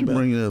anyway. Yeah, it don't matter.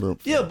 Bring that up.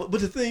 Yeah, but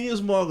the thing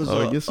is, Marcus.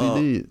 I guess he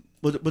did.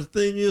 But the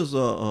thing is,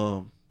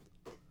 on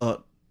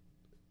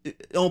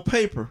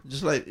paper,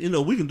 just like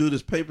we can do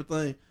this paper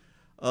thing.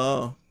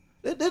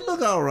 They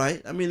look all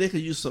right. I mean, they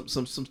could use some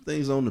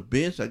things on the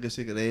bench. I guess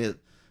they could add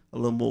a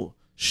little more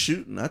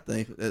shooting. I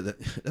think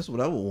that's what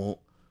I would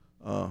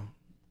want.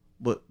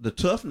 But the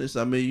toughness.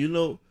 I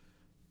mean,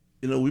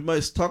 we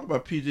might talk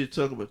about PJ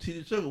Tucker, but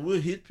PJ Tucker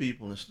will hit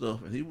people and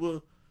stuff, and he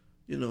will,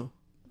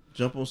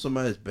 jump on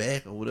somebody's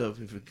back or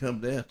whatever if it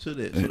comes down to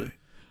that. So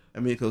I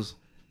mean, because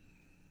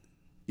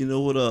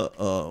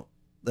what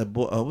that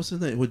boy, what's his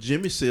name? What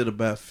Jimmy said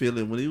about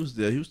Philly when he was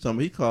there, he was talking.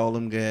 He called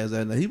them guys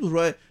out. Now he was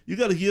right. You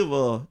got to give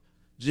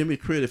Jimmy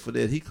credit for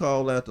that. He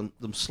called out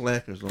them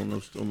slackers on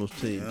those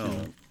teams.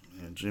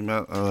 Yeah, Jimmy.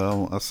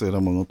 I said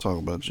I'm gonna talk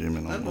about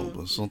Jimmy no more,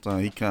 but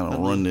sometimes he kind of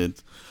run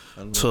that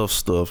tough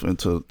stuff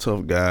into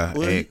tough guy.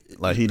 Well,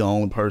 like he the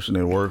only person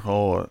that work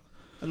hard.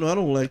 I know I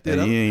don't like that.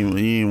 He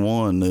ain't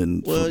one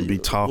nothing to be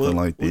talking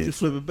like that. You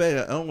flip it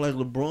back. I don't like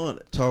LeBron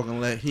talking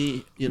like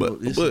he, But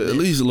at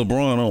least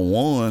LeBron on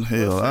one.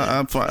 Hell,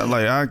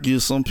 I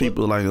give some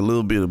people like a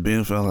little bit of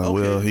benefit.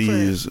 Like,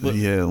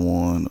 he had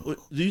one.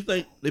 Do you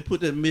think they put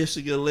that mess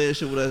together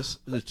last year with us?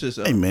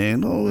 Hey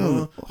man,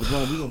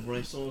 LeBron, we gonna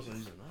bring so.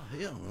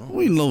 Hell no.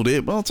 We know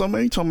that, but I'm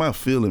talking about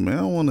Philly, man.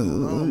 I don't want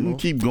to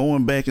keep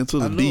going back into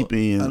the deep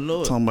end.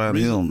 Talking about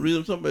him. The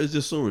reason I'm talking about is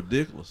just so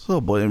ridiculous. Oh,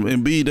 but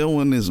Embiid, that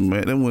wasn't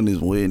his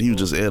wedding. He was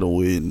just at a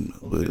wedding.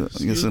 But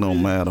I guess it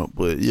don't matter.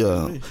 But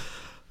yeah.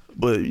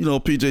 But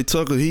PJ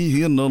Tucker,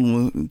 he another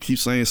one.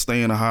 Keeps saying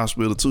stay in the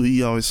hospital too.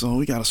 He always saying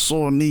we got a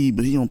sore knee,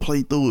 but he don't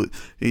play through it.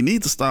 He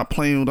needs to stop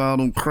playing with all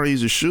them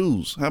crazy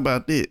shoes. How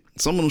about that?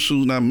 Some of them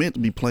shoes not meant to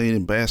be playing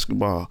in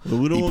basketball.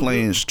 He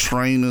playing as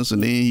trainers,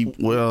 and then he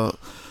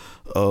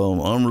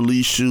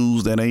unreleased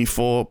shoes that ain't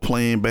for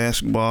playing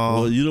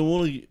basketball. Well, we don't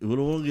want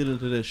to get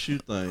into that shoe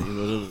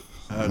thing.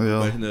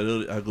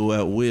 I go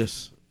out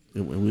west,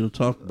 and we don't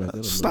talk about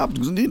that. Stop.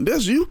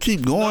 That's you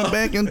keep going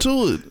back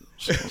into it.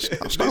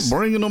 Stop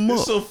bringing them up.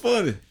 It's so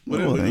funny.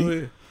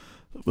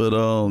 But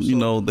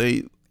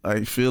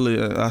Like Philly,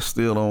 I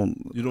still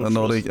don't. You don't I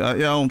know trust I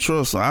don't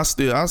trust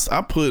them.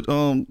 I put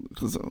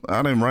because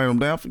I didn't write them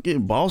down. I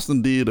forget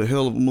Boston did a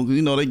hell of a move.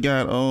 You know they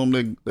got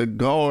that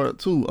guard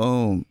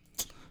too.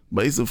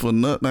 Basically for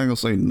nothing. I ain't gonna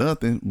say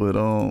nothing, but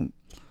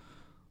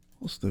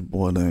what's that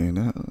boy name?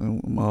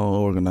 I'm all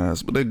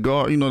organized, but that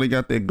guard. You know they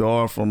got that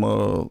guard from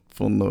the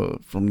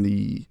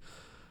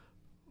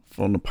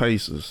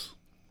Pacers.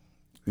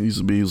 He used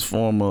to be his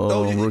former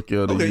rookie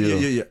of the year.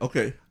 Yeah.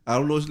 Okay. I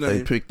don't know his name.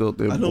 They picked up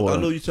that boy. I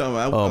know you're talking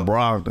about.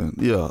 Brogdon.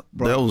 Yeah.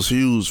 Brogdon. That was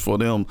huge for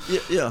them.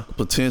 Yeah.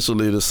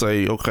 Potentially to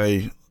say,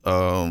 okay,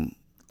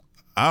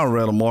 I'd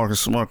rather Marcus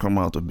Smart come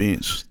out the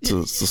bench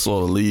to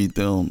sort of lead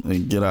them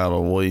and get out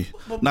of the way.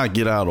 Not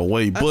get out of the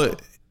way,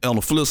 but on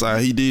the flip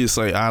side, he did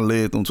say, I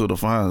led them to the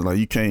finals. Like,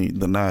 you can't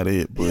deny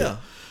that. But yeah.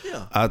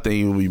 I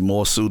think it would be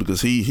more suited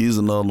because he's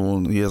another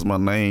one. He has my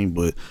name,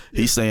 but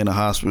he stay in the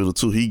hospital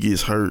too. He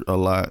gets hurt a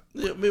lot.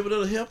 Yeah, maybe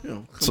that'll help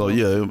him.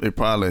 It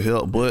probably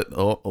help.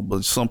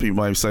 But some people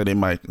might say they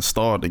might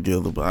start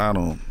together, but I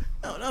don't.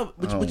 No, I don't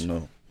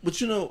know. But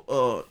you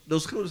know,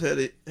 those coaches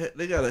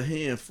they got a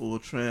handful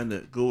trying to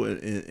go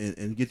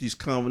and get these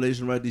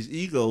combinations right, these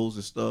egos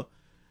and stuff.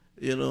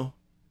 You know.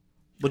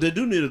 But they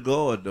do need a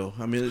guard, though.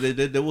 I mean,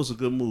 that was a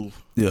good move.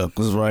 Yeah,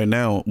 because right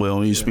now, on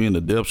ESPN,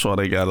 the depth chart,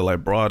 they got it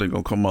like Brogdon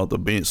going to come out the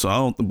bench. So I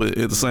don't, but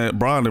at the same,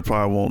 Brogdon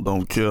probably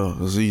don't care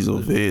because he's a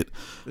vet,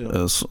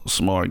 a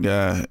smart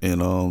guy.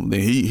 And then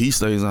he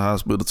stays in the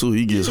hospital too.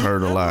 He gets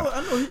hurt a lot.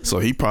 I know. So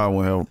he probably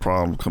won't have a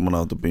problem coming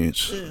out the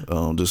bench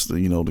just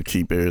to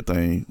keep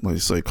everything, like you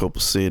say,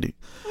 copacetic.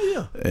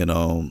 Yeah.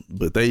 And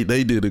but they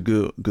did a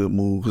good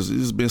move because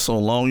it's been so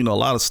long. You know, a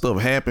lot of stuff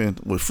happened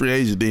with free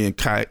agent. Then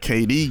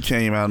KD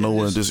came out of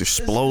nowhere and just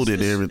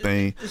exploded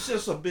everything. It's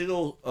just a big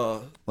old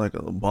like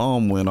a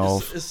bomb went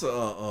off. It's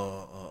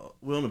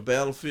we're on the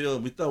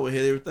battlefield. We thought we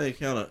had everything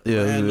kind of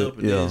lined up,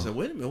 and then said,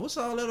 "Wait a minute, what's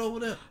all that over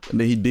there?" And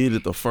then he did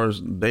it the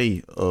first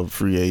day of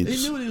free agency.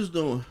 He knew what he was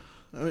doing.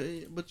 I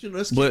mean,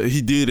 but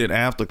he did it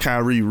after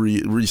Kyrie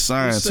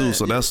re-signed too,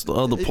 so that's the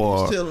other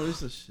part.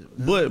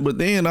 But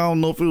then I don't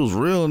know if it was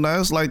real or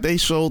not. It's like they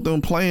showed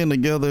them playing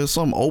together in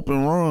some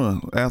open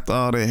run after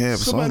all that happened.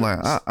 So I'm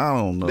like, I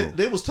don't know.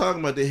 They was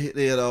talking about they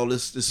had all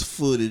this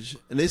footage,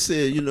 and they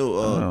said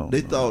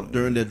they thought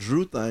during that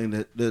Drew thing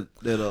that he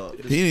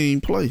didn't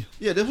even play.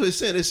 Yeah, that's what they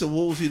said. They said,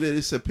 what was he there?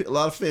 They said a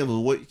lot of fans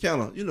was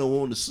kind of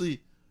wanting to see,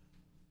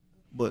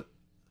 but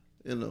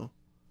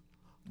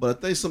But I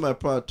think somebody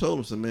probably told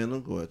him, said, "Man,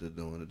 don't go out there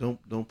doing it. Don't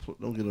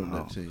get on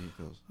that team."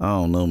 Cause I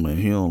don't know, man.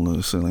 He don't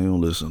listen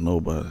to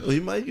nobody. He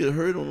might get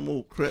hurt on the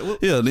old crap.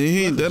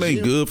 That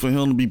ain't good for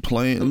him to be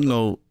playing. You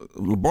know,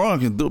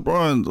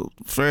 LeBron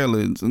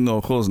fairly.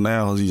 Of course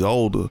now he's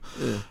older.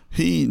 Yeah.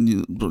 He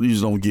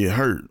just don't get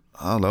hurt.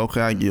 I was like,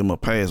 okay, I give him a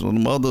pass. But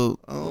the other,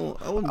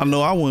 I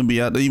know I wouldn't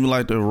be out there even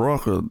like the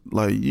Rucker.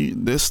 Like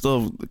this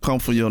stuff come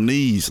for your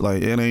knees.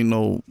 Like it ain't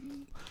no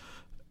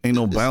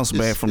bounce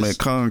back from that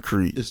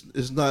concrete.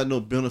 It's not no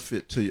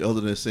benefit to you other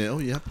than saying, "Oh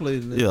yeah, I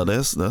played in that." Yeah,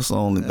 that's the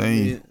only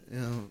thing.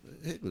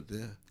 Heck with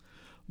that.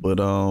 But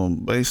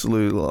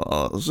basically,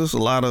 it's just a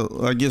lot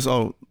of. I guess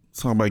talking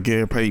about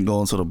Gary Payton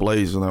going to the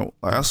Blazers, and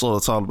I sort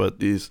of talked about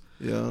this.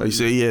 Yeah, like you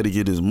said, he had to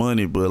get his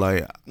money, but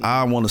like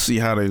I want to see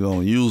how they're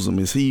gonna use him.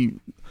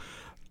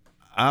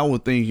 I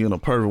would think in a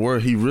perfect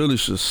world, he really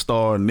should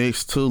start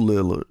next to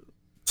Lillard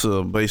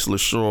to basically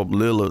show up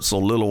Lillard so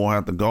Lillard won't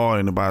have to guard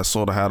anybody,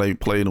 sort of how they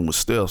played him with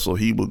Steph, so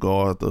he would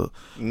guard the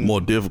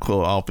more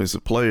difficult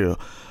offensive player.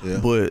 Yeah.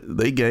 But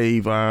they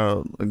gave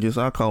I guess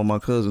I call my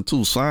cousin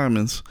too,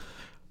 Simons,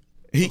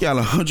 he got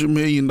 $100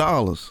 million.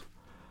 I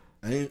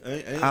ain't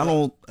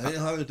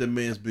hogging that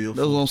man's bill.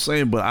 That's what I'm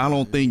saying, but I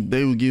don't think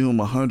they would give him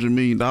 $100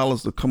 million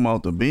to come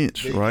off the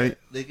bench, right?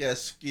 They got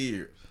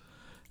scared.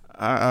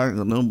 I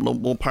no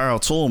more power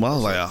to him. I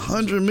was like,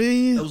 $100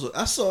 million?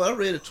 I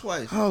read it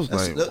twice. I was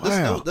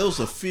wow. That was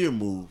a fear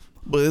move.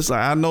 But it's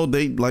like, I know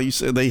they, like you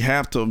said, they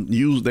have to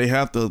use their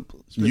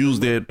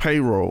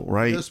payroll,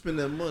 right? They'll spend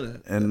that money.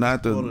 And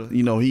not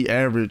he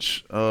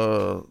averaged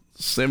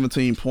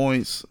 17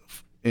 points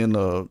in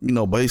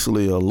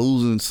basically a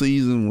losing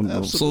season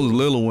as soon as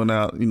Lillard went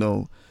out, and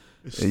you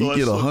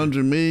get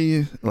 $100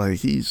 million, like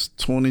he's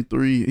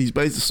 23. He's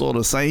basically sort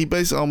of the same. He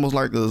basically almost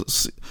like a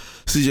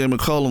CJ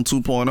McCollum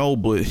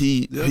 2.0, but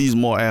he's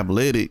more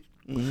athletic.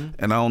 Mm-hmm.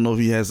 And I don't know if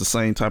he has the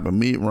same type of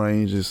mid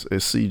range as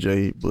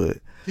CJ, but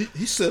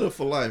he's set up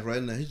for life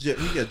right now. He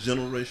got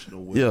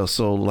generational wealth. Yeah,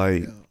 so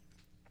like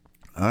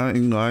I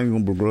ain't gonna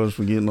begrudge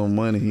for getting no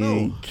money. He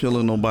ain't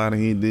killing nobody.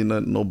 He ain't did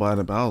nothing to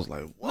nobody. But I was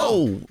like,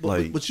 whoa,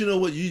 but you know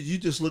what? You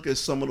just look at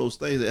some of those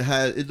things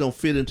that it don't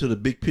fit into the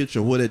big picture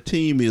of where that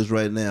team is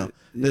right now.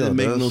 That doesn't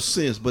make no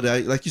sense. But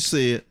like you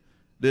said,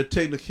 there are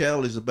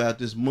technicalities about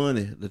this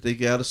money that they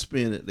got to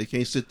spend it. They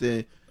can't sit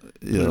there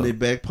in their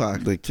back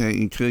pocket. They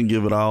couldn't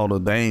give it all to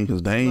Dame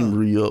because Dame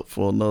re-up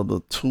for another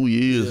 2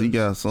 years. He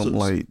got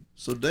something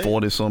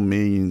 40-some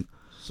million.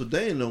 So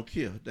Dame don't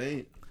care.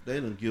 They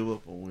don't give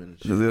up on winning.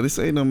 They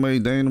say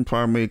Dame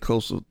probably made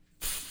close to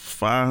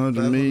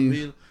 $500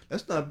 million.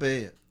 That's not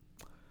bad.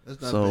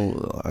 That's not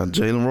So bad.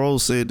 Jalen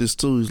Rose said this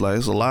too. He's like,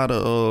 it's a lot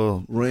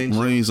of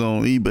rings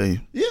on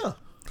eBay. Yeah.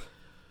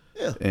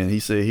 And he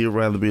said he'd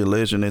rather be a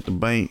legend at the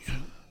bank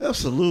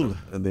Absolutely.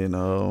 than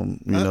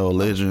a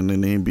legend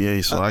in the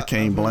NBA. So I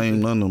can't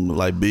blame none of them.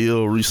 Like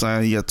Bill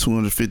resigned, he got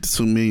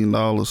 $252 million.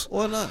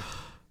 Why not?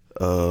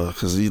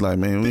 Cause he's like,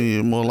 man,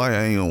 we more like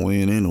I ain't gonna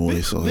win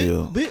anyway.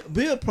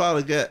 Bill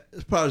probably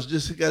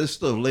just got his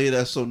stuff laid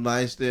out so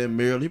nice there in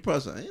Maryland. He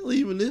probably said, I ain't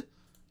leaving this.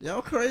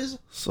 Y'all crazy.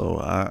 So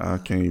I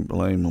can't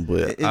blame them,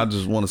 but I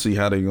just want to see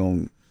how they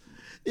gonna.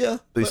 Yeah,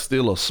 they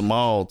still a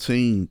small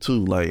team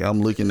too. Like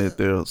I'm looking at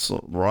their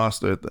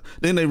roster.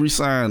 Then they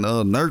re-signed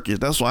Nurkic.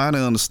 That's why I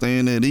didn't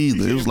understand that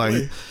either. It was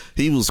like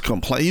he was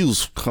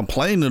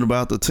complaining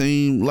about the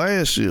team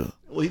last year.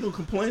 Well, he gonna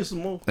complain some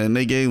more. And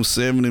they gave him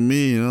 $70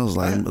 million. I was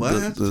like, why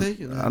have to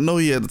take it? I know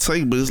he had to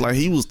take it, but it's like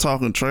he was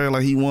talking trash,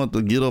 like he wanted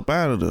to get up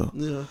out of there.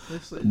 Yeah,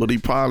 but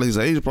his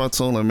agent probably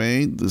told him,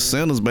 man, the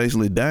center's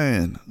basically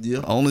dying. Yeah,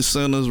 only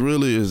centers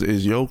really is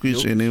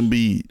Jokic and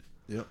Embiid.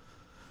 Yep.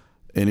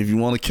 And if you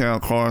want to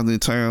count Karl-Anthony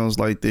Towns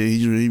like that,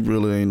 he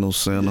really ain't no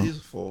center. Yeah, he's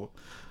a forward.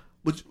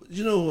 But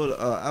you know what?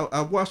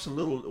 I watched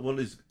one of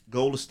these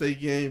Golden State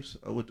games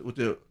with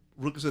their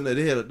rookies in there.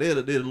 They had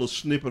a little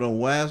snippet on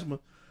Wiseman.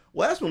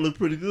 Wiseman looked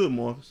pretty good,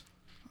 Marcus.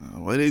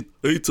 Well, they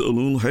told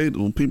him, hate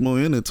when people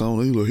in there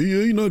told him,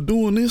 he not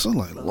doing this. I'm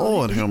like,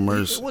 Lord have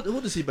mercy. What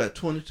is he, about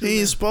 22?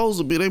 He ain't supposed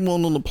to be. They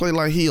want him to play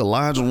like he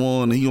Elijah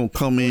Wan, and he gonna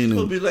come in. He's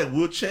gonna be like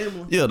Will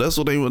Chamberlain. Yeah, that's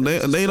what they were.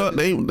 They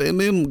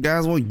them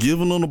guys weren't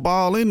giving him the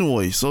ball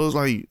anyway. So it's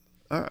like,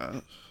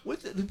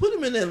 put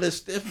him in there and let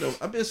Steph know.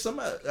 I bet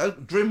somebody,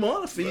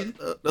 Draymond feed.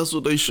 That's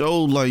what they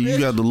showed. Like you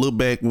got to look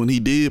back when he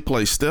did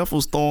play. Steph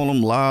was throwing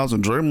them lives,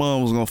 and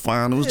Draymond was gonna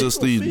find. It was just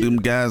them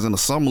guys in the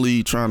summer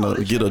league trying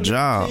to get a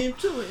job.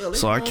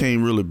 So I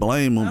can't really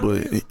blame him,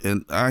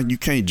 but you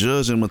can't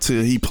judge him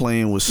until he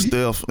playing with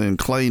Steph and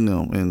Clay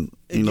now, and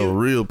the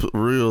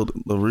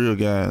real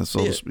guys,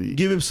 so to speak.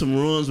 Give him some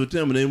runs with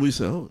them, and then we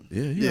say, oh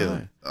yeah.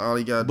 Right. All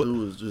he got to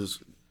do is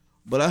just.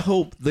 But I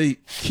hope they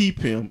keep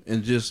him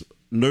and just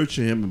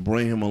nurture him and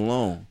bring him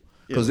along.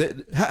 Because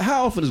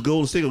how often is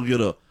Golden State gonna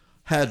get a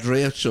high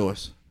draft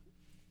choice?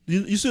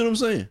 You see what I'm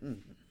saying?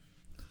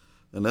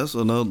 And that's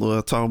another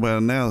I talk about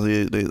it now.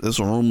 There's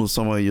a rumor of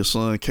somebody your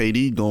son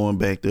KD going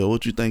back there.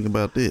 What you think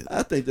about that?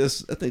 I think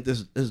that's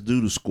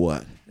due to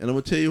squad, and I'm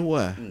gonna tell you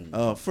why.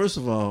 First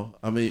of all,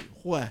 I mean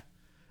why?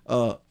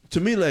 To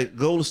me, like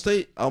Golden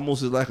State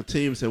almost is like a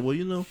team saying,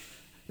 well,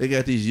 they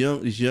got these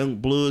young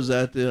bloods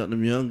out there,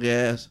 them young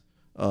guys,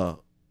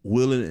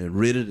 willing and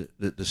ready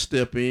to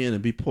step in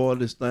and be part of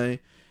this thing.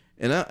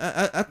 And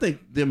I think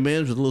their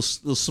manager's a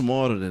little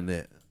smarter than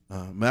that.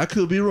 I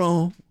could be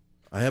wrong.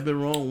 I have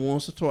been wrong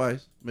once or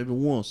twice, maybe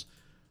once.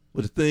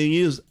 But the thing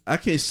is, I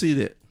can't see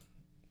that.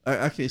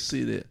 I can't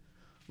see that.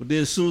 But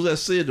then as soon as I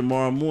say it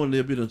tomorrow morning,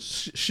 they'll be the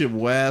ship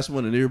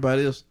Wiseman and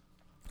everybody else.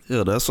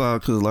 Yeah, that's why I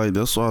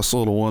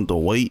sort of wanted to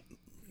wait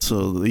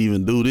to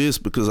even do this,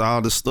 because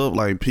all this stuff,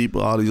 like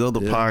people, all these other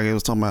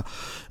podcasts talking about,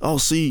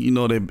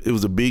 that it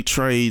was the big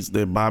trades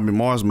that Bobby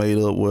Marks made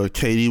up where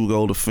KD would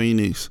go to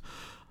Phoenix,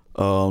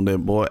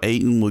 that boy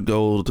Ayton would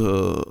go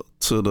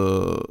to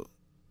the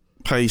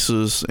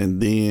Pacers,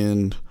 and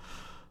then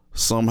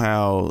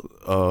somehow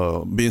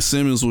Ben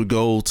Simmons would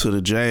go to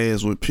the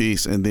Jazz with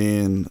picks, and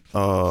then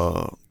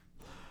that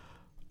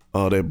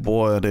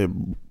boy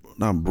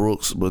not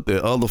Brooks, but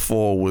the other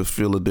four with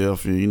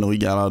Philadelphia, he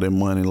got all that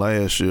money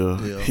last year.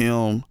 Yeah.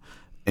 Him,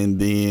 and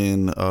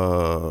then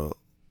the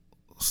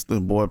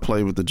boy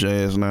played with the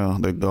Jazz now,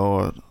 that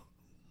guard.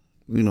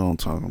 You know what I'm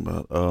talking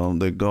about.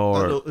 That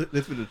guard.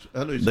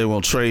 I know they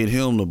won't trade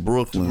him to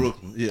Brooklyn.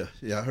 Yeah,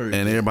 I heard.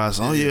 And everybody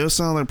said, it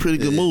sounds like a pretty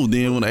good move.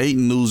 Then when the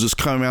Ayton news just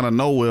come out of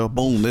nowhere,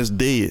 boom, that's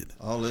dead.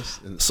 All this.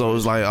 So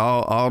it's like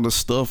all the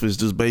stuff is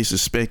just basic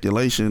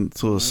speculation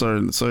to a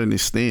certain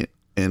extent.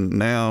 And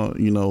now,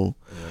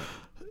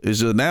 it's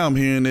just now I'm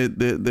hearing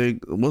that they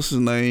what's his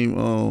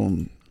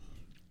name?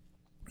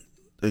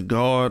 The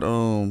guard,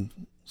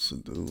 what's the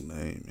dude's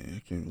name, man? I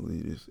can't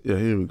believe this. Yeah,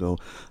 here we go.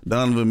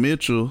 Donovan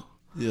Mitchell.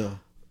 Yeah.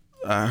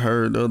 I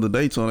heard the other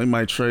day they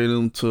might trade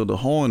him to the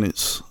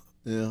Hornets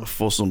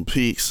for some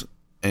picks,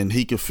 and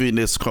he can fit in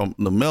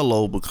the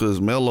Melo, because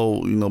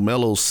Melo's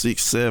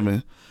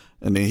 6'7",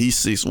 and then he's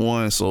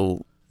 6'1",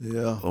 so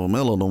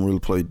Melo don't really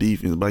play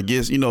defense. But I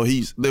guess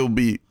there would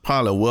be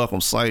probably a welcome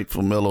sight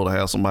for Melo to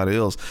have somebody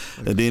else.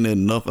 Okay. And then that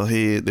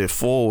knucklehead, that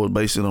forward,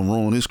 basically done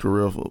ruined his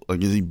career. I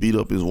guess he beat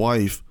up his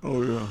wife.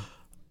 Oh yeah.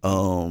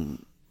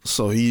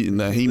 So he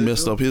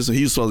messed up he was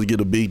supposed to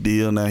get a big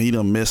deal. Now he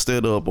done messed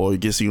that up, or I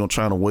guess he gonna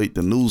try to wait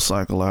the news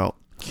cycle out.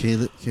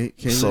 Can't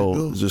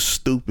so it's just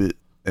stupid.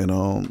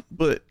 And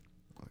but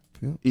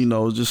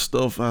just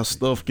stuff. How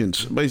stuff can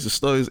basically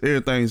stuff.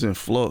 Everything's in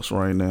flux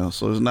right now,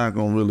 so it's not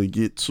gonna really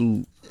get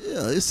too.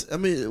 Yeah,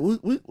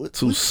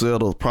 too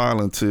settled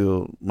probably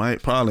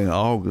probably in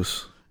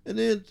August. And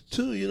then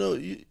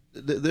too,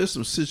 there's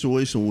some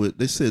situation with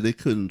they said they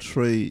couldn't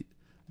trade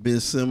Ben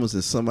Simmons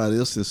and somebody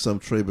else in some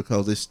trade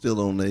because they're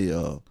still on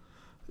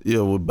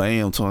Yeah, with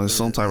Bam talking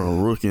some type of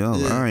rookie.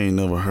 I ain't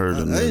never heard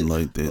of nothing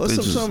like that. What's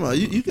I'm talking about?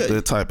 You got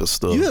that type of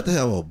stuff. You have to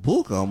have a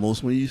book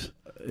almost when you.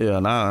 Yeah,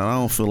 and I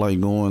don't feel like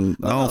going.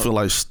 I don't feel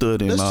like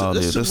studying all that.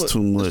 That's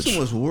too much. That's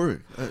too much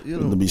work.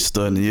 To be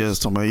studying. Yeah, it's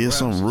talking about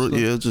some rookie.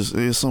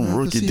 Yeah, some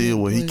rookie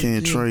deal where he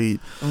can't trade.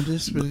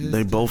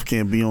 They both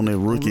can't be on that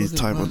rookie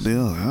type of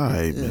deal. All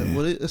right, man.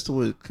 Well, that's the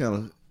way it kind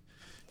of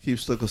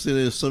keeps stuck. Cause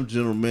there's some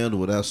general manager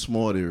would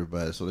outsmart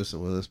everybody. So they said,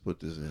 well, let's put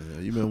this in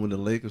there. You remember when the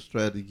Lakers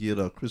tried to get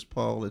Chris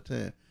Paul at that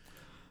time?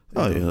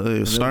 Oh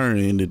yeah, Stern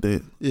ended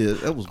that. Yeah,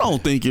 that was. I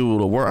don't think it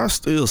would have worked. I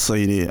still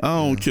say that. I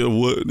don't care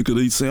what, because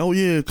they say, "Oh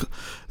yeah,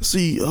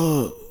 see,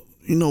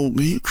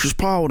 Chris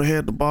Paul would have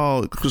had the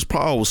ball. Chris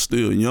Paul was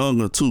still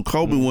younger too.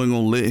 Kobe wasn't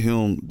gonna let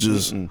him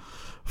just.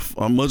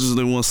 As much as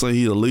they want to say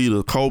he a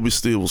leader, Kobe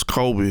still was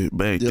Kobe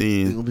back then.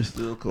 He gonna be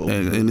still Kobe.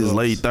 And in his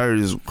late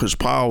 30s, Chris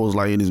Paul was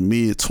like in his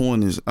mid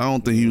 20s. I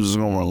don't think he was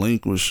gonna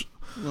relinquish.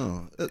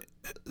 No,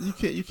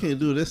 you can't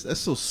do it. That's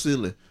so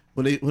silly.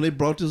 When they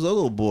brought this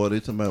other boy,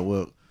 they talking about,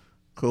 well,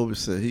 Kobe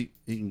said he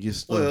can get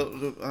stuff.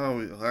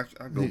 Well,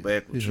 I go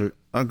back with you.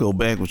 I go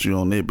back with you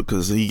on that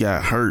because he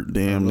got hurt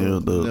damn near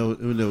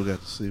we never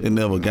got to see it. It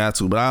never got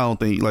to, but I don't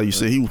think, like you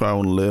said, he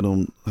probably wouldn't let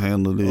him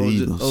handle it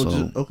either.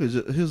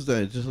 Here's the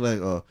thing. Just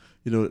like I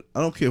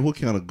don't care what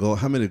kind of guard,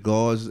 how many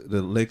guards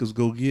the Lakers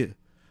go get,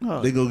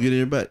 they go get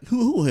everybody.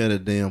 Who had a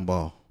damn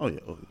ball? Oh yeah.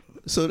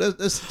 So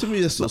that's to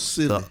me that's so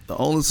silly. The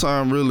only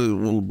time really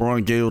when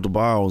LeBron gave the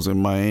ball was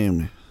in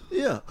Miami.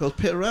 Yeah, because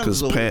Pat Riley.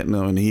 Because Pat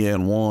and he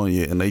hadn't won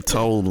yet, and they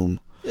told him,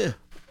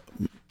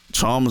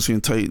 Chalmers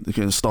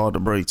can start the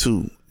break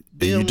too.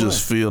 And you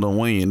just feel the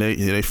wing.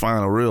 They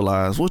finally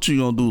realize what you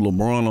gonna do.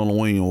 LeBron on the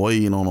wing and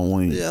Wade on the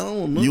wing. Yeah, I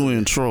don't know. You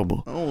in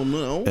trouble. I don't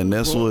know. And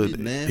that's what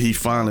he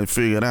finally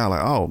figured out.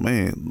 Like, oh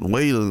man,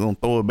 Wade is gonna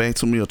throw it back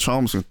to me, or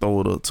Chalmers can throw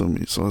it up to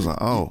me. So it's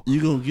like, oh,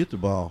 you gonna get the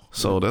ball.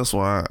 So that's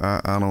why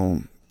I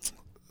don't.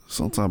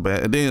 Sometimes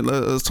bad. And then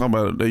let's talk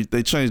about it.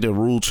 They changed their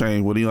rule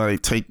change where they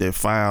take that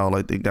foul,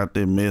 like they got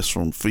that mess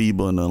from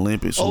FIBA and the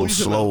Olympics. A little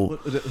slow.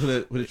 What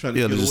they trying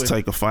to get just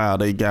take a foul.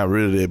 They got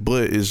rid of that,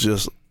 but it's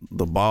just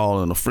the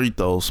ball and the free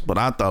throws. But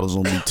I thought it was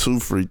gonna be 2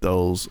 free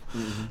throws,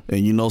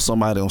 and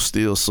somebody gonna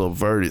still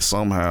subvert it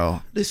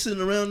somehow. They sitting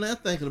around now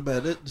thinking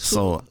about it.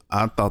 So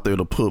I thought they'd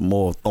have put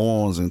more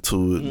thorns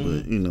into it,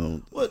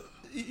 but what.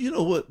 You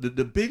know what?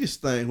 The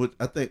biggest thing, which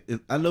I think,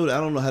 I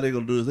don't know how they're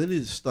gonna do this. They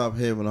need to stop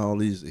having all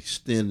these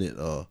extended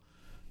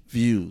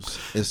views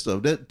and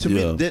stuff. That to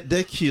me,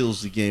 that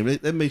kills the game.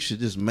 That makes you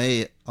just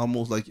mad,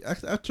 almost like I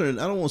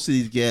don't want to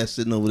see these guys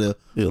sitting over there.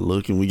 Yeah,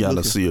 looking. We got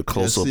to see a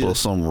close up of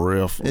some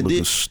ref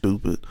looking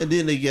stupid. And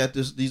then they got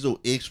these old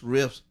ex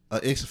refs.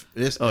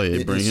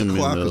 Bring him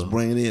in.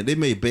 Bringing in. They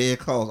made bad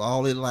calls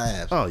all their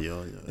lives. Oh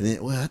yeah. And then,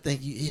 I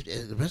think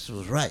the rest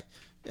was right.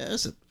 Yeah,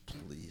 that's a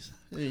please.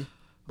 Hey.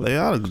 They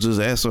ought to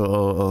just ask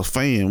a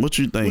fan, what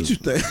you think?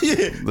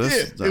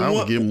 I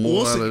would get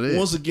more out of that.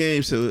 Once a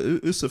game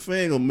said, it's a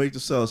fan gonna make the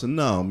sauce. And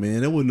no,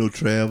 man, there wasn't no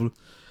traveler.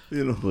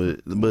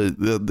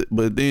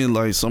 But then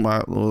like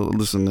somebody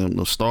listen to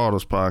the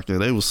Starters podcast,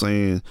 they were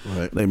saying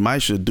they might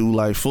should do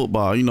like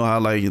football. You know how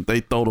like if they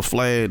throw the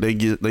flag,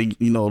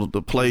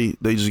 the play,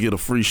 they just get a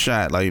free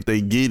shot. Like if they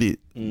get it,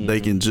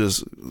 they can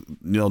just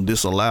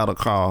disallow the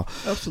call.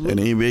 Absolutely.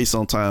 And the NBA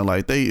sometimes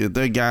like if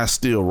that guy's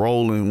still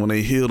rolling when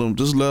they hit them,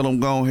 just let them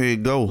go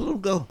ahead go. Let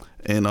them go.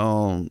 And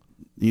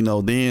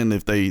then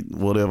if they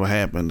whatever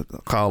happened,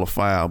 call a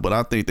foul. But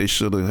I think they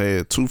should have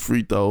had 2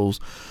 free throws,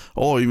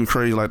 or even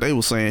crazy like they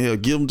were saying, hell,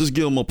 give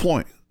them a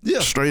point. Yeah,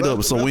 straight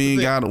up. So we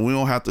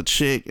don't have to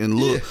check and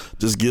look. Yeah.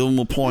 Just give them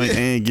a point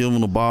and give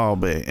them the ball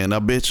back, and I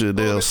bet you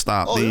they'll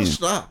stop. Then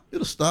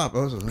it'll stop.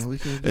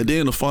 And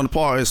then the fun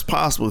part is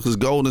possible because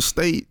Golden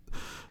State.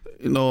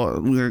 We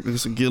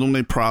get them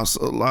their props.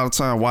 A lot of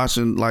time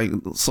watching like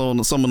some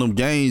of them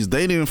games,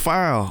 they didn't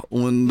foul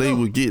when they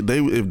would get.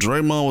 If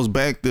Draymond was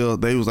back there,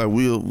 they was like,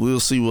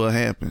 we'll see what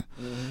happened.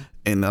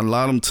 And a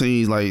lot of them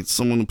teams, like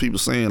some of the people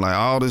saying, like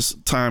all this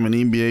time in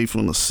the NBA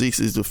from the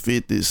 60s to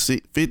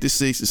 50s, 50s,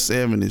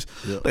 60s,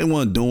 70s, they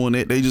weren't doing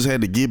it. They just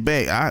had to get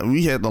back.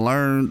 We had to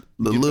learn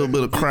the little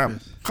bit of crap.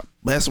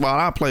 That's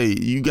why I play.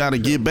 You got to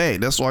get back.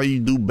 That's why you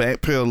do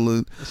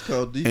backpedaling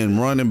and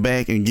running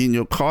back and getting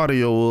your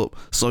cardio up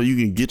so you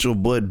can get your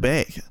butt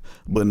back.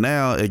 But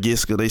now, I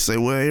guess, because they say,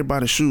 well,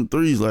 everybody shoot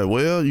threes. Like,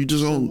 well, you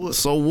just don't.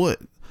 So what?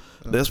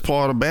 That's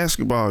part of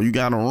basketball. You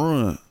got to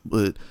run.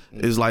 But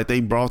it's like they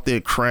brought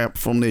that crap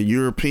from the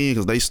European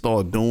because they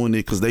started doing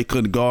it because they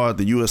couldn't guard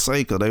the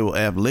USA because they were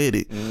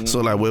athletic.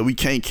 So, like, well, we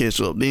can't catch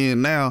up.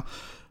 Then now,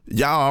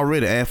 y'all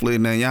already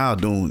athletic, now y'all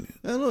doing it.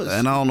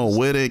 And I don't know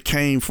where that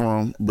came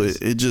from, but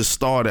it just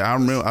started.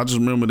 I just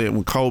remember that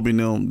when Kobe and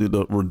them did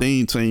the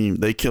Redeem team,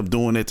 they kept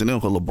doing that to them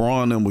because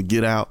LeBron and them would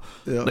get out.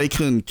 Yeah. They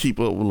couldn't keep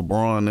up with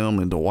LeBron and them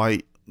and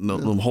Dwight.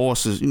 Them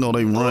horses, they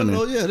running.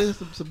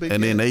 That's a big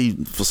and then they,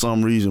 for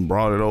some reason,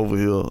 brought it over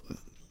here.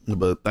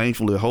 But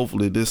thankfully,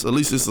 hopefully, at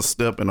least it's a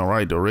step in the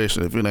right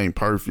direction. If it ain't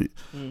perfect,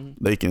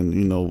 they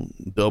can,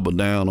 double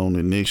down on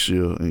it next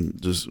year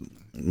and just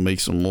make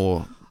some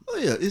more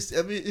yeah,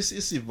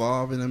 it's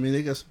evolving. I mean,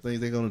 they got some things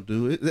they're gonna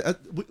do.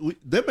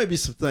 There may be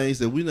some things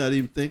that we're not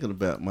even thinking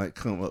about might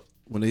come up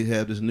when they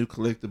have this new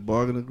collective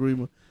bargaining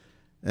agreement.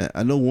 And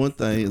I know one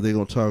thing they're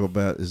gonna talk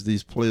about is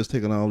these players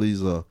taking all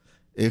these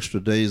extra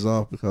days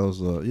off because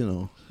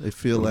they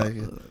feel like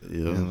it.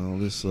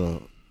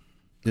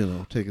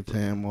 Taking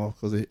time off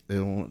because they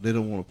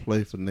don't want to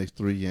play for the next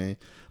 3 games.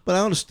 But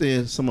I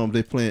understand some of them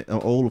they playing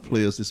older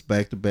players. It's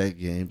back-to-back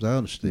games. I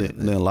understand that.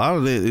 Now, a lot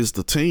of that is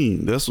the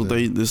team. That's what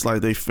it's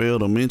like they fail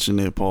to mention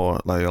that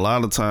part. Like a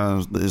lot of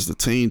times it's the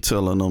team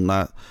telling them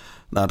not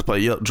to play.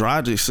 Yep,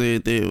 Dragic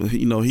said that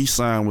he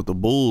signed with the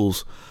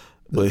Bulls,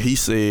 but he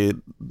said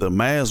the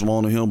Mavs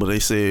wanted him, but they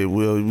said,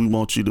 well, we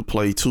want you to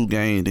play 2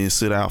 games then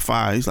sit out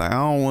 5. He's like, I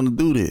don't want to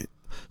do that.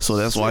 So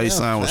that's why he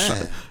signed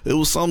with. It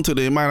was something to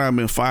that. It might not have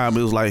been 5, but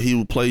it was like he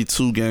would play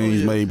 2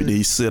 games maybe. Then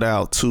he sit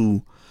out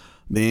 2.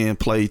 Then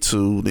play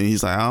 2. Then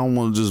he's like, I don't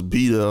want to just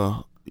be there.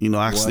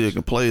 I still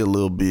can play a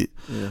little bit.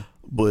 Yeah.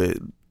 But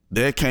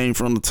that came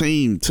from the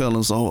team telling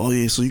us, oh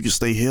yeah, so you can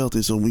stay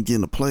healthy so we get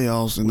in the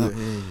playoffs and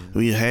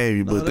we have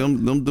you. But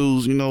them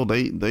dudes,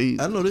 they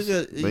I know they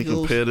got egos. They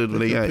competitive.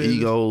 They got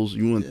egos.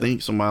 You wouldn't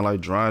think somebody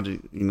like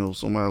Dragic,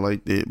 somebody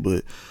like that,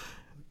 but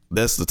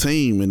that's the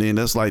team. And then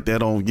that's like that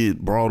don't get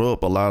brought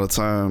up a lot of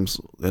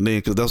times. And then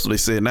because that's what they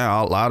say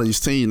now, a lot of these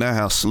teams now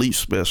have sleep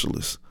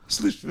specialists.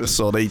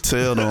 So they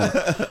tell them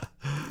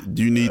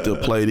you need to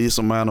play this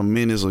amount of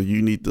minutes or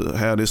you need to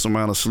have this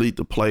amount of sleep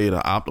to play at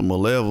an optimal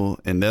level.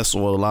 And that's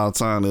what a lot of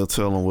times they'll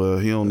tell them, well,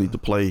 he don't need to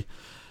play.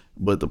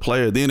 But the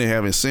player, then they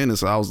have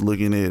incentives. I was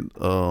looking at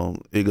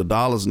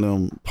Iguodala's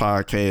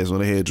podcast when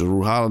they had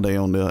Jrue Holiday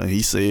on there, and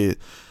he said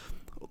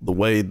the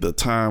way the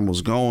time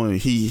was going,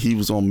 he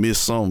was going to miss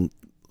some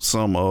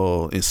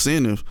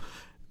incentive.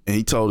 And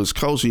he told his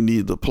coach he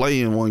needed to play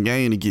in one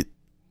game to get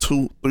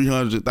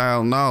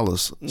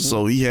 $300,000.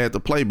 So he had to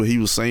play, but he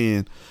was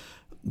saying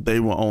they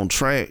were on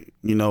track.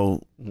 They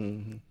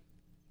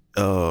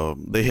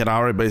had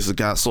already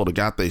basically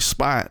got their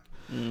spot,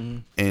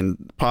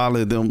 and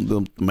probably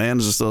them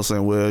managers still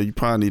saying, well, you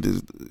probably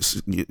need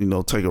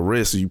to take a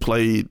rest. You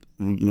played.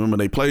 Remember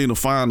they played in the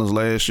finals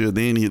last year.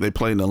 Then they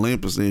played in the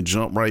Olympics. Then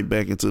jumped right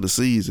back into the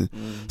season.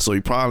 So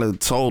he probably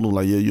told them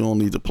like, yeah, you don't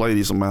need to play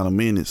this amount of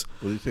minutes.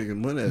 Well, he's taking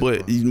money.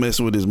 But he's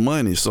messing with his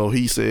money. So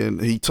he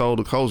said he told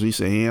the coach. He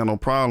said he had no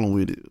problem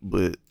with it.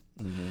 But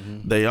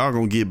they are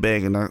gonna get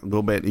back and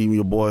go back. Even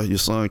your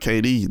son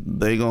KD.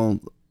 They gonna.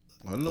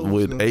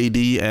 With AD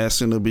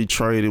asking to be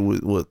traded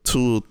with what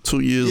 2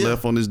 years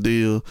left on his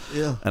deal,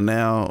 and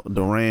now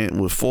Durant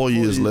with 4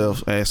 years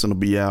left asking to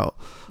be out.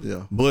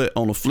 Yeah. But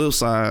on the flip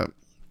side,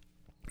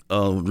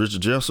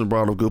 Richard Jefferson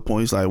brought up a good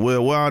point. He's like,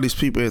 well, where are these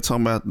people that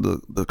talking about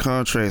the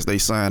contracts they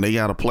signed? They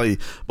got to play,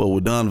 but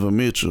with Donovan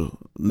Mitchell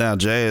now,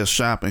 Jazz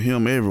shopping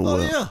him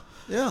everywhere. Oh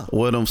yeah.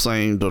 What I'm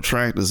saying,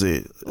 detractors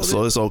it.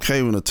 So it's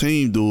okay when a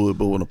team do it,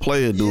 but when a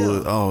player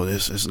do it,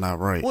 it's not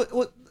right.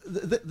 What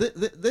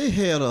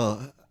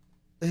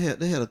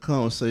they had a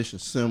conversation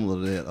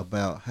similar to that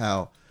about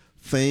how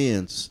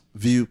fans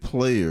view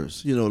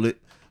players. When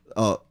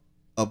a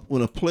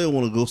player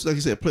want to go, like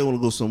you said, a player want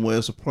to go somewhere,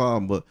 it's a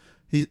problem. But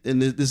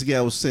this guy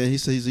was saying, he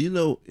said,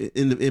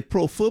 in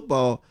pro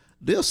football,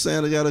 they'll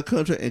sign a guy to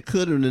contract and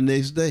cut him the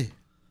next day,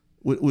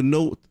 with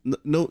no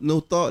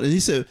thought. And he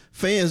said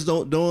fans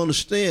don't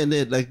understand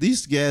that. Like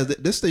these guys,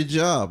 that's their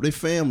job, their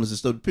families and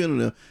stuff depend on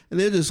them, and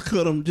they just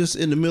cut them just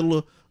in the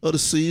middle of the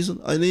season,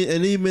 and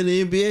even in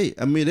the NBA.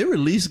 I mean, they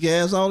release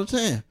guys all the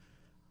time.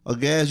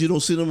 Guys you don't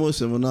see them more.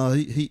 Say, well, no,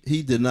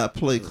 he did not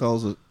play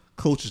because of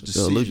coach's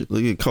decision.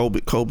 Look at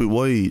Kobe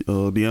Wade,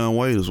 Deion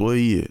Waiters, where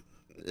he at?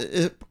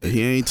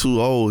 He ain't too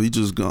old. He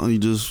just gone. He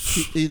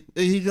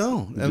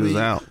gone. He's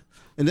out.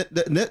 And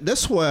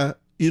that's why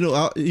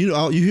you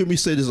hear me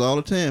say this all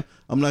the time.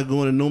 I'm not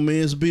going to no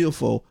man's bill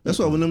for. That's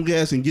why when them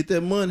guys can get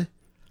that money.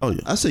 Oh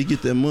yeah, I say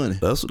get that money.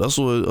 That's what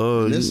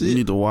you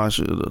need to watch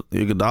it.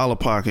 Iguodala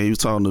podcast. He was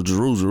talking to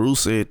Jrue. Jrue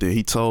said that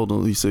he told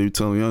him. He said, "You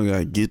tell the young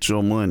guy get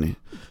your money."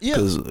 Yeah.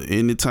 Because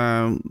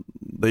anytime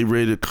they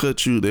ready to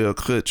cut you, they'll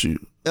cut you.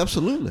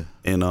 Absolutely.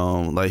 And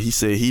like he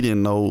said, he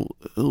didn't know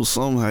it was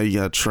somehow he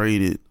got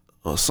traded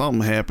or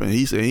something happened.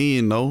 He said he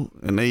didn't know,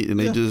 and they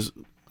just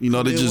they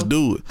just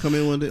do it. Come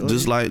in one day.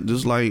 Just like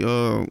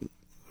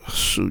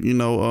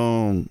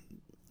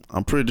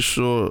I'm pretty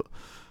sure.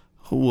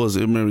 Who was it?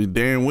 I remember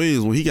Darren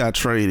Williams when he got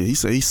traded. He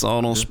said he saw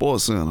it on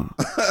SportsCenter,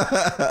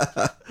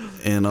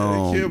 and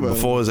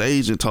before his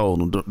agent told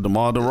him,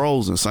 DeMar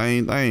DeRozan,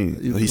 same thing.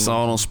 He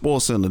saw it on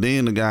SportsCenter.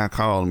 Then the guy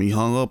called him. He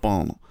hung up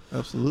on him.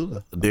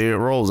 Absolutely.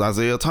 Derrick Rose,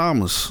 Isaiah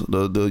Thomas,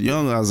 the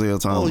young Isaiah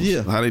Thomas. Oh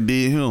yeah, how they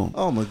did him.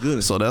 Oh my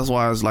goodness. So that's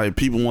why it's like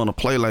people want to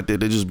play like that.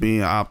 They're just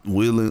being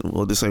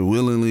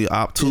willingly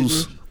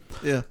obtuse.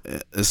 Yeah.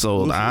 And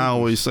so I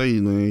always say,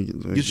 man,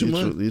 get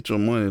your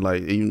money.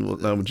 Like even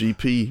with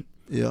GP.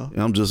 Yeah,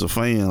 I'm just a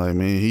fan. Like,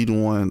 man, he the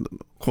one.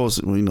 Of course,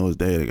 his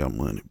dad got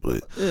money,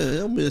 but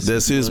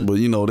that's his.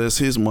 Money. But that's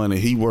his money.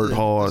 He worked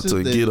hard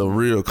to get a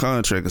real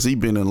contract because he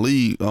been in the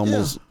league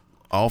almost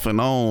off and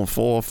on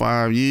 4 or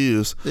 5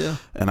 years. Yeah,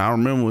 and I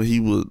remember he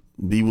would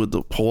be with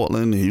the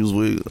Portland. He was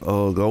with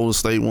Golden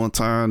State one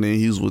time. Then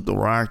he was with the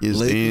Rockets.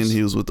 Lakers. Then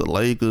he was with the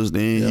Lakers.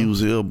 Then he was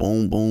here.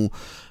 Boom, boom.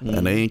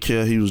 And they didn't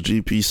care he was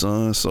GP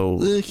son. So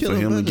for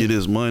him to get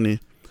his money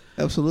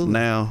absolutely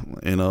now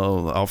and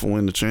off of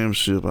win the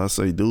championship, I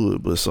say do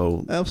it. But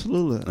so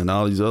absolutely. and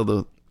all these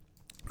other.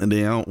 And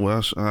then, I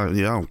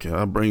don't care.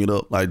 I bring it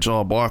up. Like,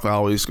 John Barkley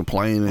always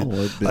complaining.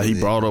 Like, he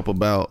brought up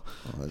about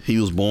he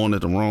was born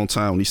at the wrong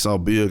time when he saw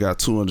Bill got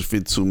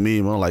 $252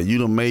 million. I'm like, you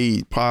done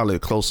made probably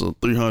close to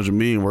 $300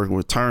 million working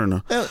with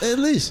Turner. At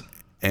least.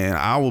 And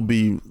I would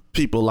be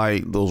people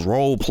like those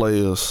role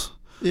players.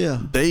 Yeah.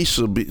 They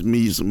should be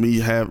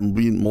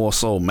be more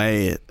so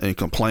mad and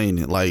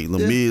complaining. Like,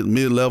 the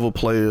mid-level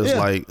players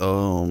like,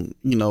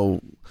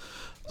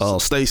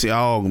 Stacey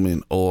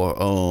Augmon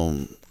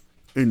or,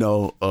 I'm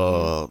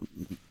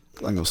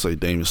gonna say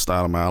Damon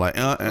Stoudemire,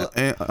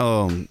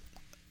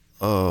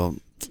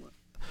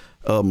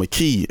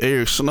 McKee,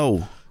 Eric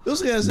Snow.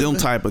 Those guys, them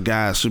type of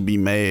guys should be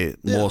mad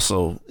more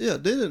so. Yeah,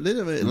 they didn't.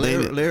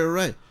 Larry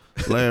Wright.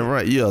 Larry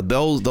Wright, yeah,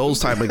 those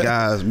type of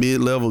guys,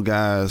 mid-level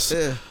guys,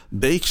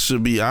 they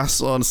should be. I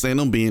understand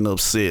them being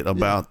upset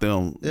about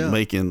them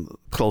making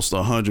close to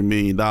 $100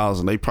 million,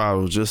 and they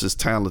probably was just as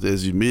talented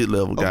as you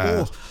mid-level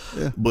guys.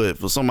 But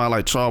for somebody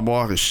like Charles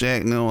Barkley,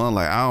 Shaq, I'm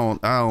like, I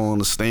don't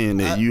understand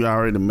that you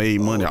already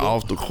made money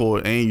off the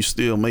court and you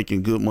still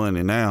making good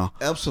money now.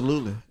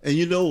 Absolutely,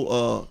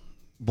 and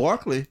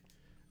Barkley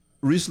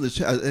recently,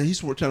 he's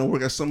trying to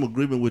work out some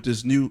agreement with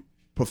this new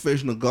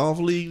professional golf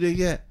league they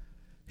got.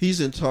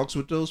 He's in talks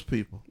with those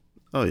people.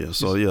 Oh yeah,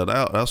 so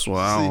that's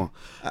why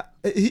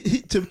when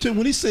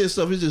he says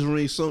stuff, it just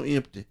rings so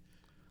empty,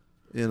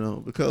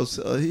 because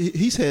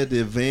he's had the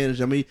advantage.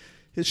 I mean,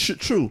 it's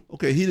true.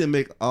 Okay, he didn't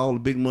make all the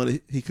big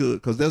money he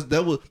could because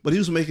but he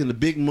was making the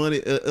big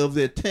money of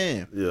that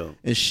time. Yeah,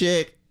 and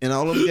Shaq and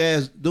all them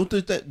guys do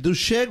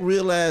Shaq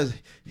realize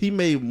he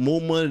made more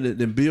money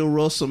than Bill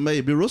Russell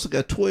made? Bill Russell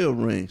got 12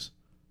 rings.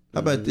 How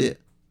about that?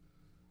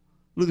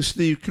 Look at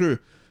Steve Kerr.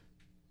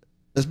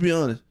 Let's be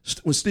honest.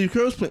 When Steve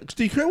Kerr was playing,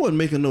 Steve Kerr wasn't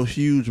making no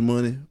huge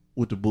money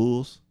with the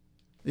Bulls.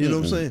 You know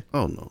what I'm saying?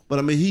 Oh no. But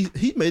I mean,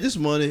 he made his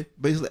money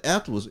basically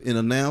afterwards in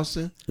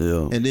announcing.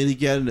 Yeah. And then he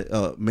got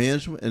into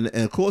management, and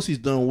of course he's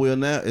done well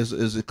now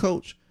as a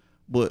coach.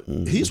 But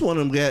he's one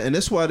of them guys, and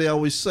that's why they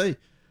always say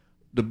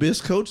the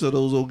best coaches are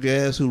those old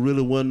guys who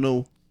really wasn't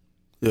no.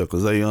 Yeah,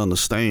 because they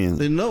understand.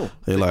 They know.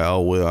 They like,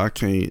 oh well, I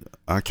can't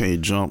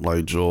jump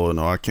like Jordan,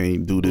 or I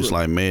can't do this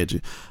like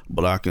Magic,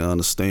 but I can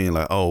understand.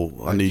 Like,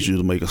 oh, I need you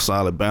to make a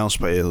solid bounce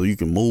pass, or you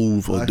can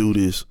move or do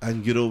this. I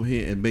can get over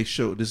here and make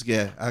sure this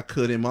guy, I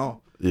cut him off.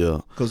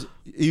 Yeah. Because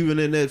even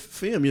in that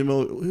film,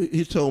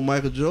 he told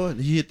Michael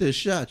Jordan he hit that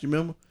shot. You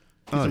remember?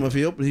 He told him if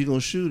he opened, he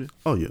gonna shoot it.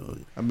 Oh yeah.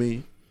 I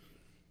mean,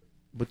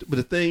 but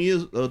the thing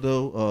is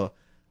though,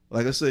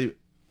 like I say,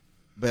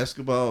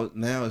 basketball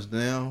now is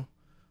now.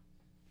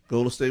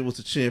 Golden State was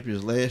the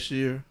champions last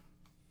year.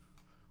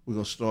 We're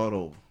gonna start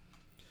over.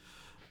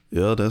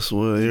 Yeah, that's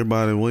what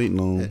everybody waiting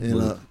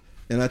on.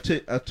 And I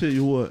tell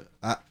you what,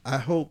 I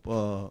hope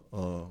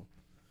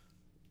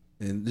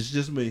and it's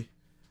just me.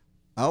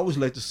 I always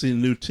like to see a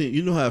new team.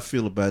 You know how I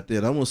feel about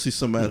that. I want to see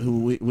somebody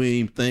who we ain't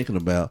even thinking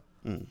about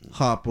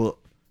hop up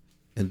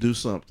and do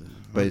something.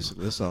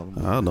 Basically, that's all.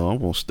 I know. I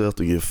want Steph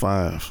to get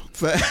 5.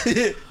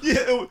 Yeah.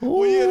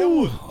 Well, yeah.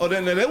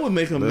 That would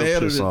make him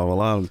mad. Piss off a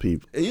lot of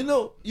people. And you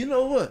know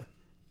what?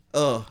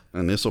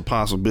 And it's a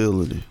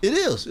possibility. It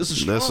is.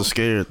 That's a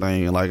scary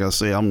thing. And like I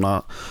say, I'm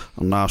not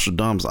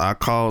Nostradamus. I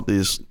called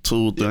this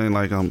tool thing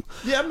like I'm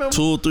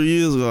 2 or 3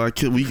 years ago.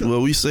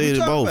 We said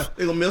it both.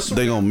 They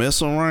gonna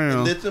mess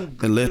around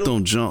and let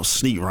them jump,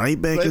 sneak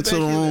right back into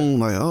the room.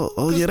 Like,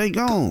 oh yeah, they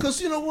gone.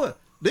 Because you know what?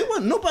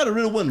 Nobody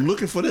really wasn't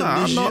looking for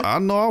them this year. I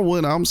know I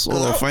wouldn't. I'm sort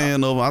of a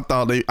fan of them.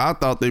 I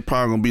thought they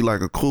probably gonna be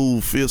like a cool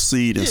 5th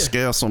seed and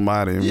scare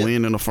somebody and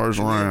win in the first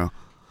round.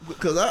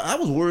 Because I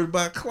was worried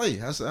about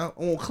Clay. I said I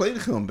want Clay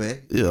to come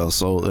back. Yeah.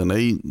 So and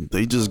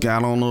they just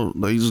got on a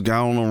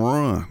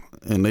run.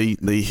 And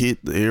they hit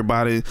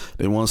everybody.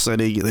 They want to say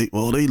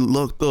they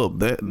looked up.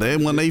 That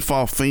when they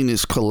fought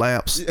Phoenix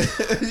collapsed.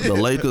 The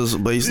Lakers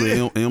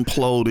basically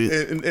imploded.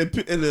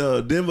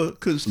 And Denver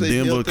couldn't stay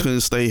healthy. Denver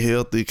couldn't stay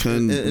healthy.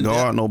 Couldn't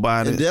guard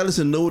nobody. And Dallas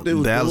didn't know what they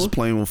was doing. Dallas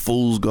playing with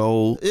fool's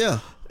gold. Yeah.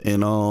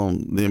 And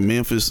then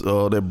Memphis,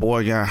 that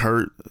boy got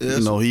hurt.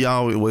 Yes.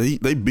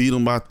 They beat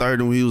him by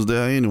 30 when he was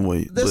there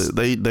anyway. But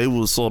they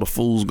was sort of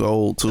fool's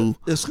gold too.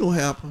 It's gonna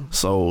happen.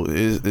 So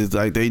it's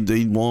like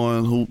they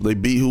won they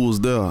beat who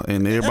was there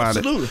and everybody.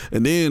 Absolutely.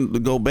 And then to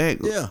go back,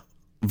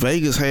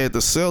 Vegas had the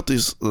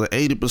Celtics the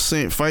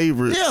 80%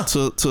 favorite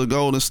to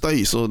Golden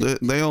State. So they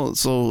don't.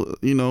 So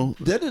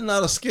that did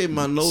not escape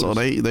my notice. So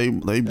they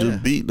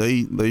just beat.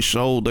 They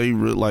showed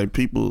like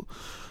people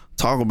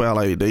talk about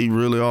like they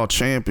really are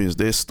champions.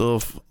 That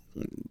stuff,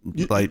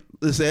 like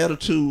this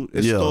attitude,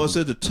 it starts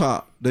at the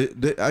top.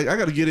 I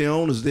got to get in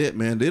on is that,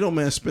 man. They don't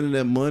mind spending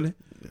that money.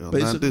 Not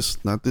this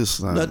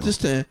time. Not this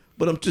time.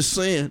 But I'm just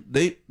saying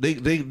they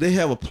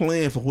have a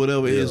plan for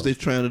whatever it is they're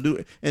trying to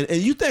do. And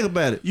you think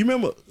about it. You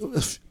remember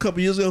a couple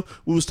years ago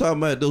we was talking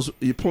about those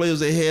players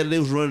they had. They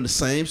was running the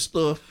same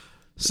stuff,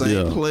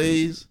 same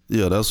plays.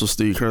 Yeah, that's what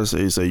Steve Kerr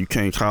said. He said you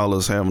can't call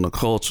us having a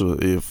culture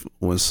if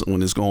when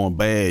it's going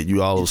bad,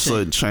 you all of a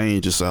sudden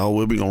change and say, oh,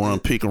 we're gonna run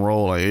pick and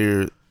roll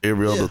like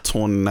every other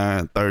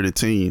 29, 30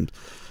 teams.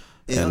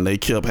 Yeah. And they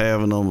kept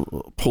having them,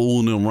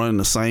 pulling them, running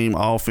the same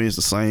offense,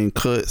 the same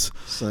cuts.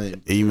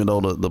 Even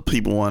though the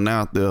people weren't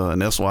out there.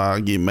 And that's why I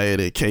get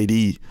mad at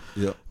KD.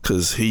 Yeah.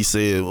 Because he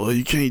said, well,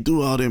 you can't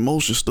do all that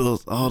motion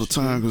stuff all the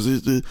time.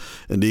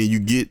 And then you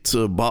get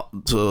to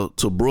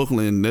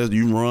Brooklyn,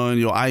 you run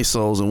your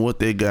ISOs and what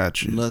they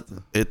got you.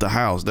 Nothing. At the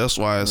house. That's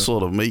why it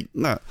sort of I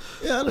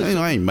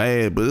ain't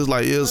mad, but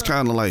it's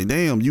kind of like,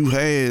 damn, he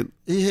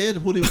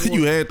had what he wanted.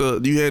 you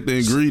had the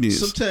ingredients.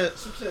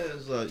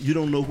 Sometimes you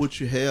don't know what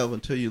you have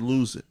until you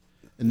lose it.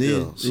 And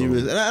then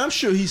and I'm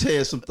sure he's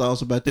had some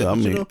thoughts about that.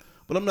 Yeah,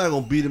 but I'm not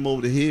gonna beat him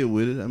over the head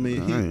with it. I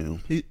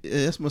mean,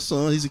 that's my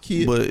son. He's a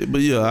kid.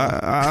 But yeah,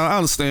 I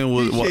understand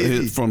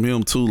what from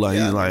him too. Like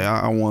he's like,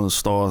 I want to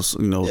start,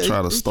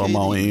 try to start my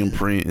own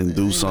imprint and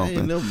do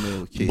something.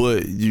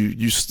 But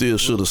you still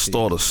should have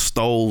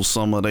stole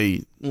some of their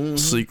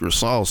secret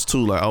sauce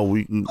too. Like,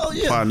 we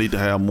probably need to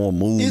have more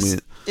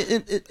movement.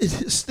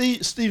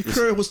 Steve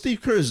Kerr, what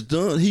Steve Kerr has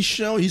done, he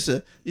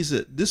said, this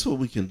is what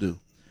we can do.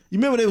 You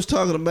remember they was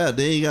talking about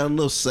they ain't got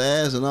enough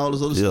size and all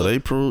this other stuff. Yeah, they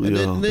proved.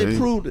 They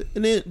proved it.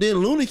 And then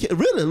Looney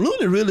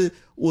really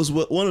was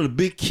one of the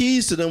big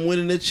keys to them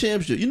winning that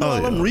championship. You know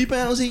all them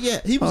rebounds he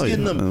got. He was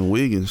getting them. And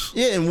Wiggins.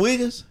 Yeah, and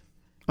Wiggins.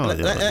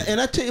 And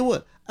I tell you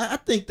what, I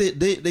think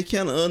they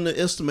kind of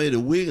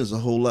underestimated Wiggins a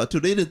whole lot too.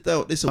 They didn't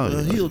thought they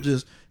said he'll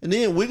just. And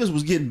then Wiggins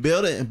was getting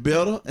better and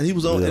better, and he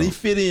was on and he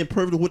fit in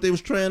perfectly what they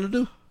was trying to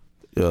do.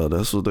 Yeah,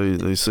 that's what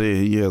they said.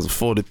 He has a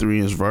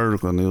 43-inch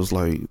vertical, and it was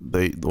like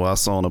I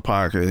saw on the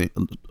podcast,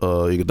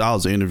 Iguodala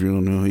was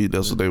interviewing him.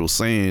 That's what they were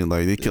saying.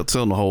 Like they kept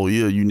telling the whole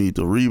year, you need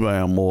to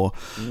rebound more.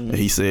 And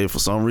he said for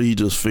some reason he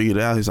just figured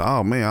it out. He said,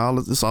 "Oh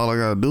man, this all I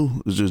gotta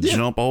do is just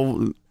jump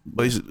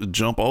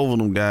over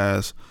them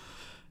guys."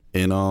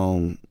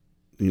 And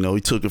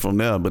he took it from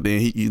there. But then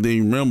you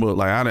remember,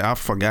 like I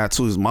forgot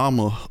too. His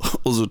mama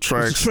was a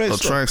track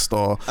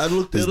star.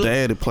 His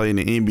dad had played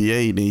in the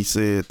NBA. And he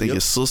said, I think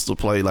his sister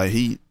played. Like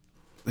he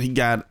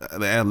got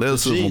the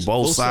athleticism on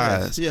both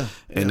sides. Yeah.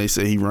 And they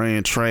said he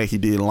ran track. He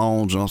did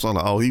long jumps. I'm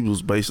like, he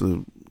was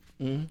basically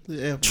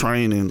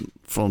training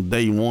from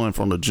day one,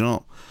 from the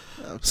jump.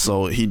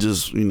 So he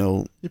just,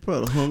 He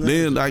probably hung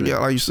then like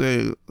you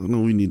said,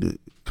 we need to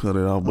cut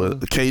it off, but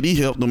KD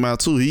helped them out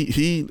too.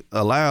 He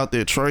allowed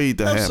that trade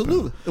to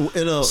happen.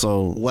 And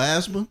so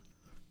Wiseman,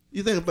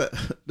 you think about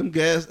them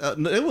guys? They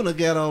wouldn't have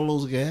got all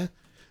those guys.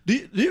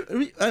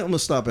 I'm gonna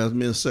stop after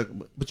me in a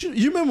second. But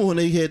you remember when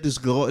they had this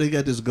guard? They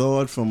got this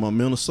guard from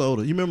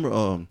Minnesota. You remember?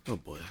 Oh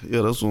boy,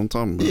 yeah, that's what I'm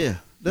talking about. Yeah,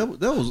 that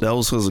was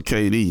because of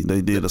KD.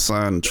 They did a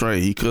sign and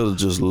trade. He could have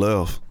just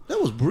left.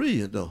 That was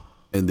brilliant though.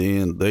 And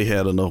then they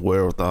had enough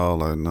wherewithal,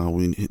 like, no,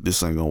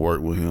 this ain't gonna work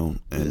with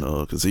him, and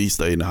because he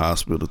stayed in the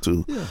hospital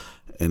too. Yeah.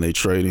 And they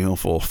traded him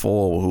for a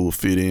forward who would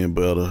fit in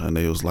better. And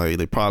they was like,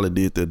 they probably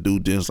did that due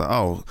diligence.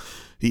 Like,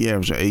 he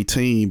averaging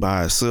 18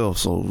 by himself,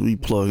 so we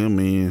plug him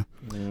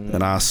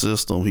in our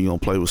system. He gonna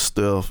play with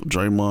Steph.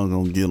 Draymond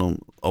gonna get him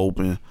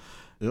open.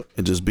 Yep.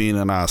 And just being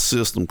in our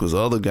system, because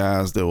other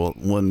guys that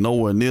wasn't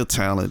nowhere near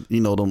talent,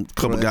 them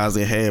couple guys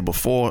they had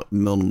before,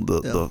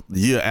 the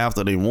year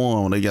after they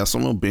won, when they got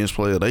some of them bench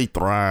players, they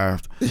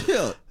thrived.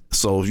 Yeah.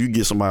 So if you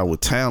get somebody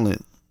with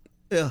talent,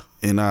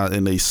 in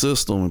their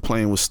system and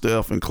playing with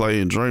Steph and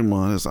Clay and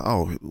Draymond, it's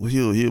like,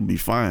 he'll be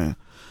fine.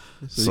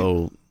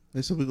 So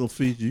they said we're gonna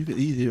feed you. You can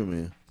eat here,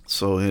 man.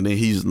 So and then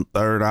he's the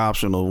third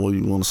option, or what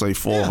you want to say,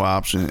 fourth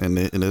option, and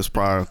it's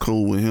probably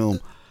cool with him.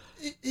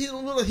 He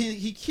don't look like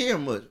he care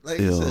much. Like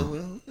he said,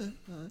 well, okay,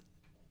 all right.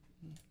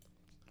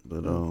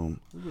 But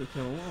we really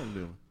kind of long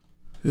doing.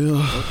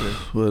 Yeah. Okay.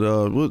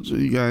 But what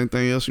you got?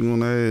 Anything else you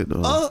want to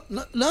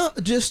add? No,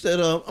 just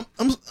that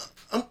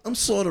I'm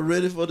sort of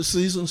ready for the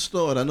season to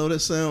start. I know that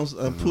sounds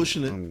I'm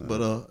pushing it,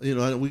 but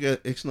we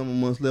got X number of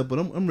months left. But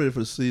I'm ready for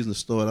the season to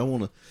start. I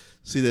want to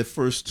see that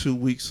first 2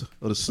 weeks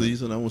of the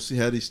season. I want to see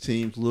how these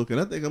teams look, and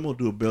I think I'm gonna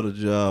do a better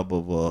job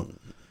of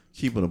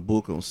keeping a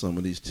book on some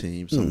of these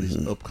teams, some of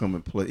these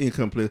upcoming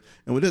income players.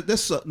 And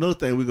that's another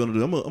thing we're going to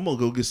do. I'm going to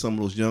go get some of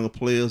those younger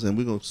players, and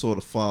we're going to sort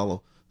of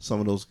follow some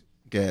of those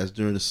guys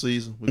during the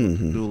season. We're going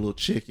to do a little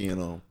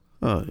check-in on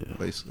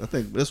basically. I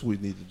think that's what we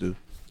need to do.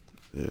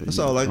 Yeah, that's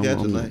all I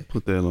got tonight.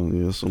 Put that on.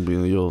 Yeah, it's going to be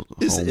on your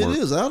homework. It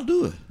is. I'll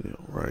do it. Yeah,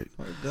 right.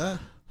 Oh, God.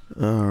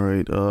 All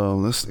right,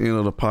 that's the end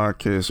of the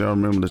podcast. Y'all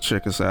remember to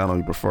check us out on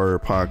your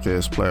preferred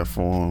podcast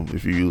platform.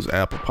 If you use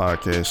Apple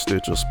Podcasts,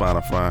 Stitcher,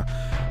 Spotify.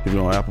 If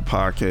you're on Apple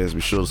Podcasts,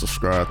 be sure to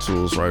subscribe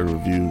to us, write a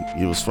review,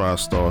 give us 5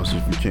 stars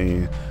if you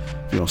can.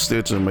 If you're on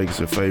Stitcher, make us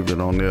your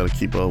favorite on there to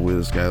keep up with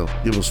us, guys.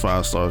 Give us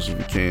 5 stars if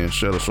you can.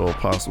 Share the show if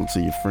possible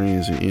to your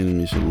friends, your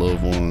enemies, your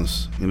loved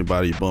ones,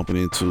 anybody you're bumping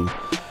into.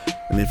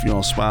 And if you're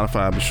on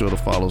Spotify, be sure to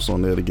follow us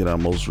on there to get our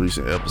most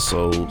recent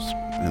episodes.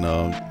 And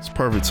it's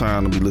perfect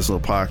time to be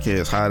listening to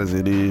podcasts, hot as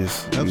it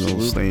is. Absolutely. You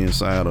know, stay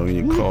inside or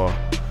in your car.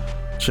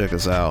 Check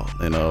us out.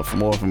 And for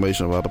more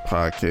information about the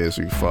podcast,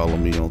 you can follow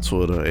me on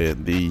Twitter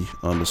at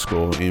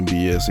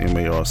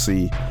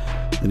 @the_NBSMARC.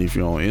 And if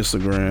you're on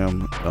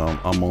Instagram,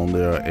 I'm on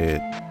there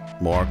at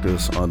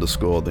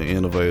Marcus_the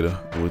Innovator.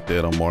 And with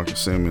that, I'm Marcus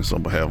Simmons.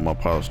 On behalf of my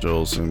pops,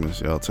 Joel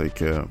Simmons, y'all take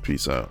care.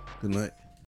 Peace out. Good night.